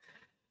rolling, right?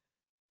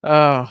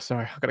 Oh,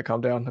 sorry, I gotta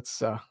calm down.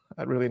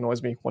 That really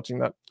annoys me watching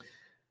that.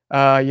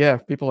 Yeah,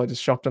 people are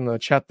just shocked in the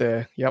chat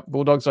there. Yep,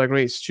 Bulldogs, I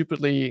agree.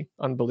 Stupidly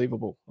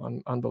unbelievable.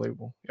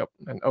 Unbelievable. Yep,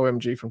 and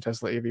OMG from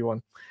Tesla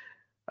EV1.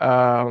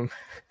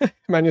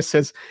 Manuel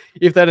says,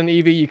 if that an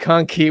EV, you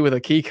can't key with a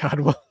key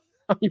card. Well,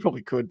 you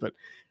probably could, but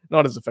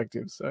not as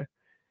effective. So,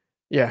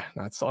 yeah,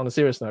 no, it's on a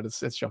serious note.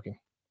 It's shocking.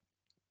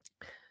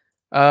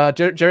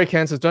 Jerry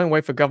Can says, don't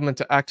wait for government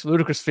to act.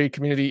 Ludicrous Feed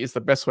community is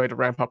the best way to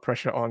ramp up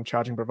pressure on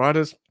charging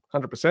providers.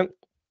 100%.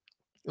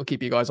 It'll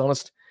keep you guys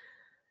honest.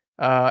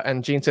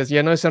 And Gene says,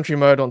 yeah, no Sentry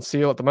mode on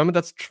Seal at the moment.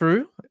 That's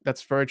true.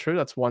 That's very true.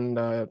 That's one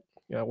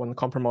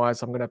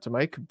compromise I'm going to have to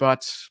make.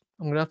 But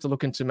I'm going to have to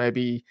look into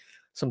maybe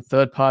some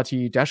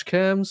third-party dash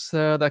cams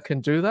that can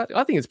do that.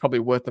 I think it's probably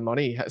worth the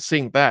money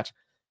seeing that.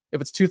 If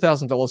it's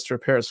 $2,000 to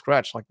repair a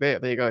scratch, like there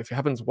you go. If it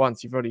happens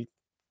once, you've already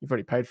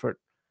paid for it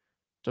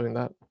doing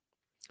that.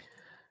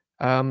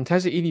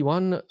 Tassie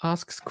EV1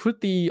 asks,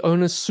 could the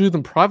owners sue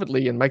them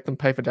privately and make them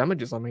pay for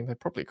damages? I mean, they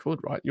probably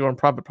could, right? You're on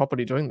private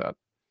property doing that.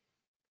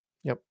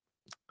 Yep.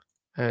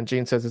 And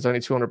Gene says it's only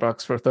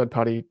 $200 for a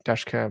third-party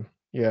dash cam.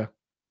 Yeah,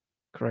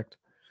 correct.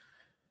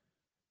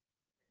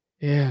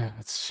 Yeah,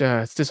 it's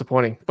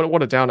disappointing, but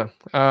what a downer.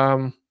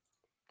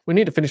 We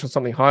need to finish on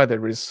something higher there,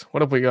 Riz.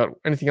 What have we got?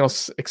 Anything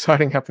else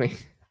exciting happening?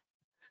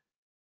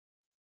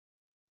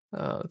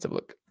 Let's have a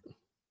look.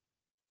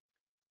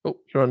 Oh,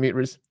 you're on mute,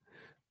 Riz.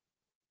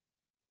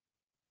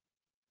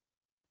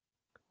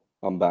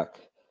 I'm back.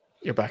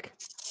 You're back.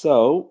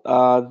 So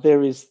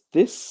there is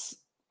this,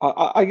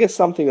 I guess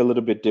something a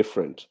little bit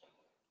different.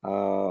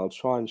 I'll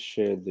try and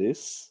share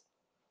this.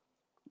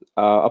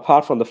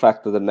 Apart from the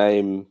fact that the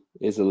name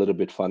is a little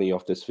bit funny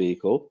of this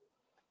vehicle.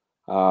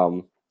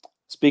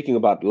 Speaking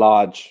about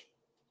large,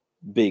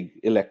 big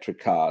electric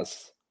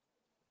cars.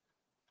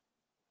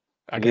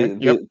 Okay.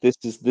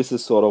 This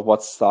is sort of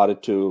what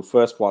started to,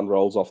 first one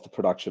rolls off the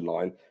production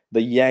line.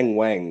 The Yang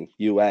Wang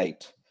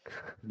U8.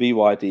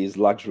 BYD's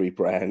luxury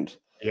brand.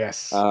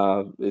 Yes.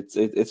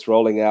 It's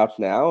rolling out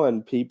now,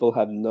 and people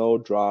have no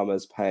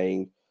dramas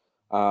paying,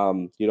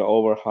 over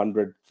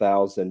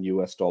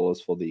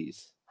 $100,000 for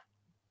these.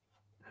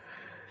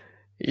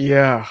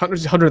 Yeah,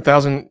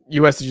 100,000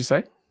 US. Did you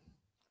say?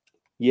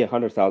 Yeah,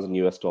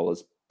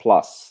 $100,000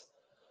 plus.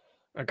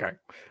 Okay,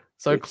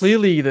 so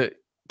clearly the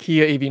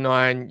Kia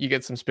EV9, you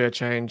get some spare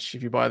change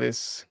if you buy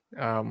this.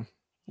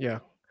 Yeah,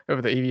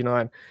 over the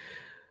EV9.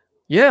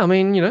 Yeah, I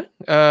mean, it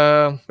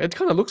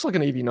kind of looks like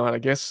an EV9, I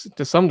guess,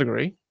 to some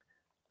degree.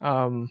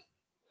 Let's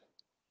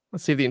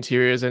see if the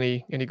interior is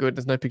any good.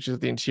 There's no pictures of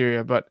the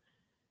interior, but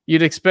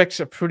you'd expect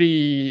a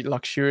pretty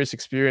luxurious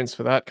experience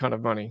for that kind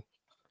of money.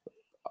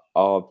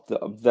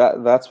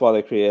 That's why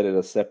they created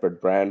a separate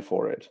brand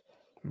for it.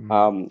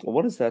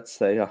 What does that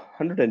say?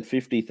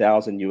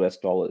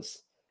 $150,000.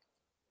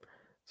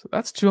 So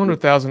that's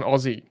 200,000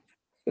 Aussie.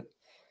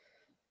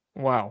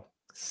 Wow.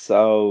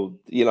 So,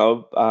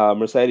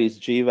 Mercedes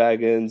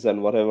G-Wagons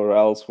and whatever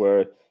else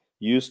were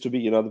used to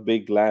be, the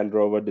big Land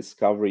Rover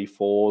Discovery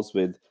 4s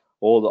with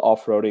all the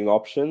off-roading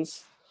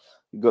options.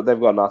 They've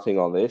got nothing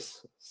on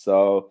this.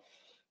 So,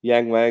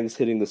 Yang Wang's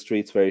hitting the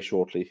streets very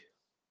shortly.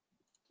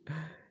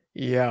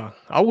 Yeah,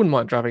 I wouldn't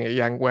mind driving a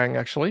Yang Wang,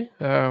 actually. It's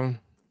a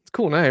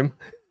cool name.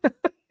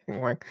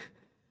 Yang Wang.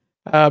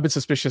 A bit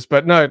suspicious,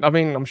 but no, I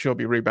mean, I'm sure it'll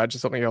be rebadged or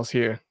something else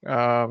here.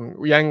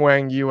 Yang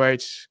Wang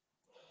U8,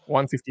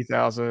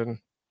 150,000.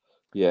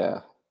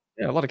 Yeah,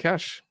 a lot of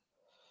cash.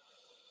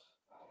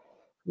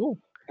 Cool.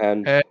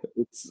 And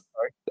it's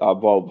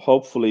well,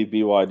 hopefully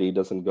BYD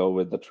doesn't go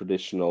with the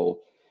traditional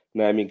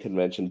naming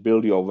convention.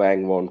 Build your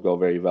Wang won't go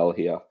very well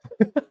here.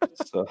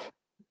 So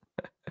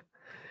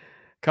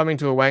coming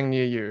to a Wang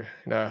near you.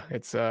 No,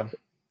 it's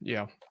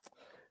yeah,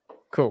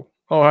 cool.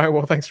 All right,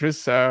 well, thanks,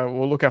 Riz.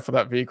 We'll look out for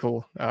that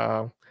vehicle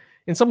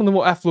in some of the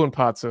more affluent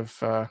parts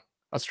of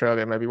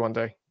Australia, maybe one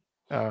day.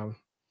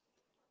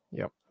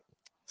 Yep.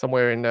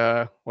 Somewhere in,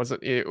 what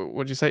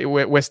did you say,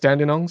 West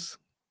Dandenongs?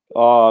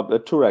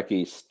 Toorak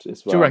East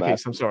is where Toorak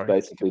East, I'm sorry.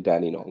 Basically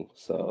Dandenong.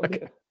 So,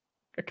 okay. Yeah.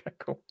 Okay,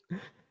 cool.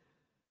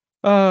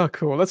 Oh,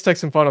 cool. Let's take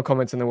some final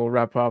comments and then we'll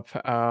wrap up.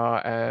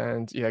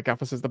 And yeah,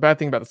 Gaffer says the bad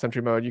thing about the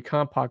Sentry mode, you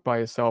can't park by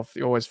yourself.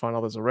 You always find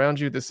others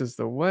around you. This is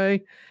the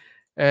way.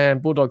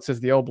 And Bulldog says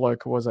the old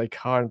bloke was a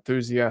car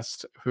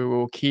enthusiast who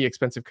will key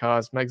expensive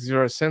cars. Makes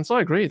 0 sense. I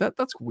agree.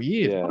 That's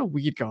weird. Yeah. What a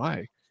weird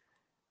guy.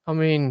 I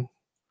mean,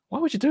 why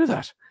would you do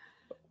that?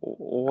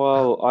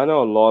 Well, I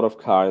know a lot of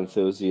car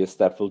enthusiasts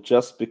that will,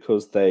 just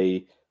because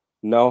they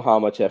know how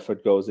much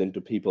effort goes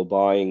into people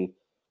buying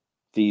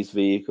these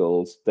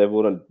vehicles, they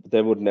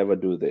would never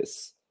do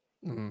this.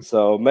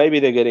 So maybe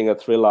they're getting a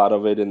thrill out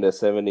of it in their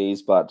 70s,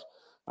 but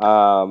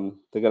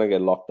they're gonna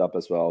get locked up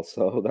as well.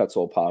 So that's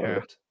all part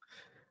of it.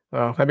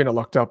 Well, maybe not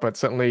locked up, but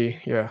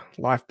certainly, yeah,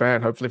 life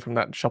ban, hopefully from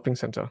that shopping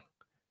center.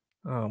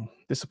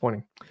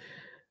 Disappointing.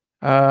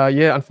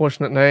 Yeah,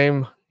 unfortunate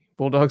name.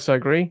 Bulldogs, I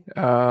agree.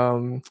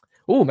 Oh,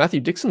 Matthew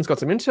Dixon's got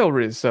some intel,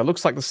 Riz.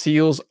 Looks like the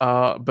Seals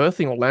are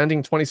berthing or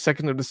landing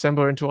 22nd of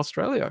December into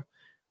Australia.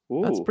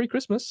 Ooh. That's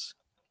pre-Christmas.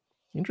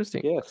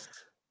 Interesting. Yes.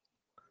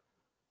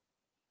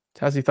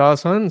 Tassie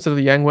Tharson, instead of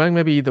the Yang Wang,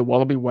 maybe the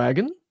Wallaby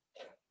Wagon.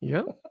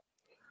 Yeah.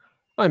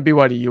 I mean,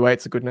 BYD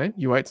U8's a good name.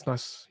 U8's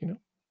nice, you know.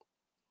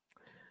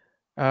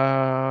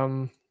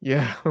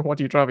 Yeah. What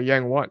do you drive a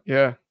Yang what?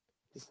 Yeah.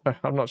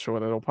 I'm not sure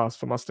whether it'll pass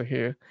for muster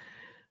here.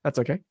 That's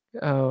okay.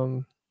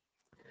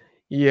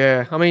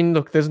 Yeah. I mean,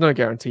 look, there's no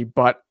guarantee,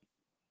 but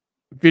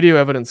video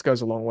evidence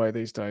goes a long way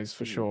these days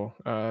for sure.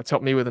 It's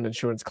helped me with an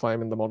insurance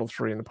claim in the Model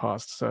 3 in the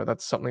past. So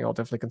that's something I'll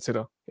definitely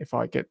consider if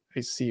I get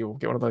a Seal,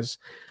 get one of those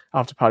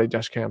after party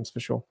dash cams for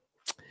sure.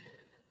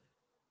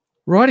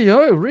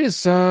 Rightio,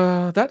 Riz,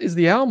 that is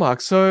the hour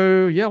mark.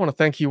 So yeah, I want to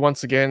thank you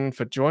once again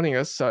for joining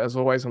us as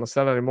always on a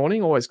Saturday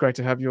morning. Always great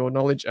to have your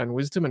knowledge and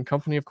wisdom and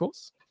company, of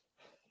course.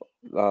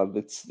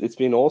 It's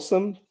been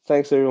awesome.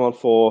 Thanks everyone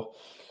for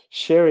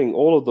sharing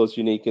all of those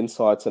unique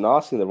insights and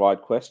asking the right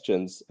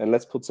questions. And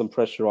let's put some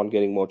pressure on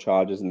getting more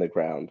chargers in the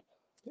ground.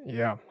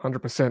 Yeah,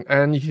 100%.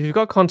 And if you've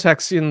got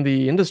contacts in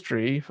the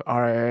industry,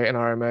 RAA,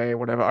 NRMA,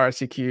 whatever,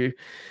 RSCQ,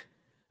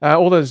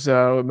 all those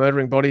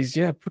murdering bodies,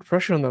 yeah, put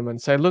pressure on them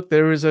and say, look,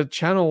 there is a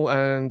channel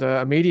and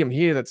a medium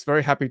here that's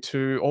very happy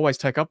to always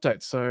take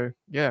updates. So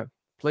yeah,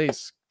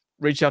 please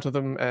reach out to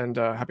them and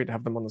happy to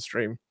have them on the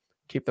stream.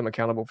 Keep them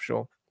accountable for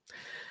sure.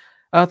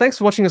 Thanks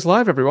for watching us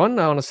live, everyone,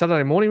 on a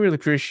Saturday morning. Really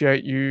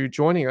appreciate you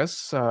joining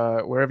us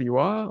wherever you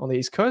are on the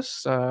East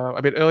Coast, a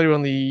bit earlier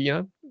on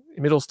the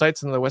middle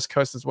states and the West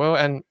Coast as well,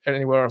 and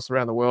anywhere else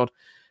around the world.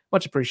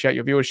 Much appreciate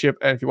your viewership.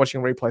 And if you're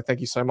watching a replay,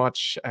 thank you so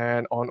much.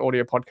 And on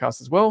audio podcast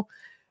as well.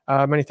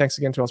 Many thanks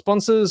again to our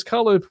sponsors,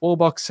 Carloop,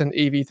 Wallbox, and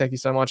Evee. Thank you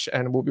so much.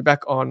 And we'll be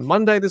back on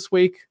Monday this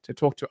week to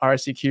talk to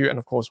RSCQ, and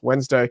of course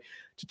Wednesday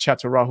to chat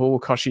to Rahul,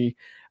 Koshi,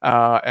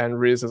 and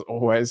Riz as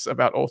always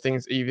about all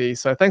things EV.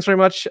 So thanks very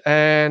much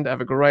and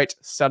have a great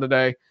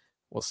Saturday.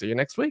 We'll see you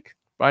next week.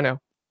 Bye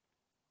now.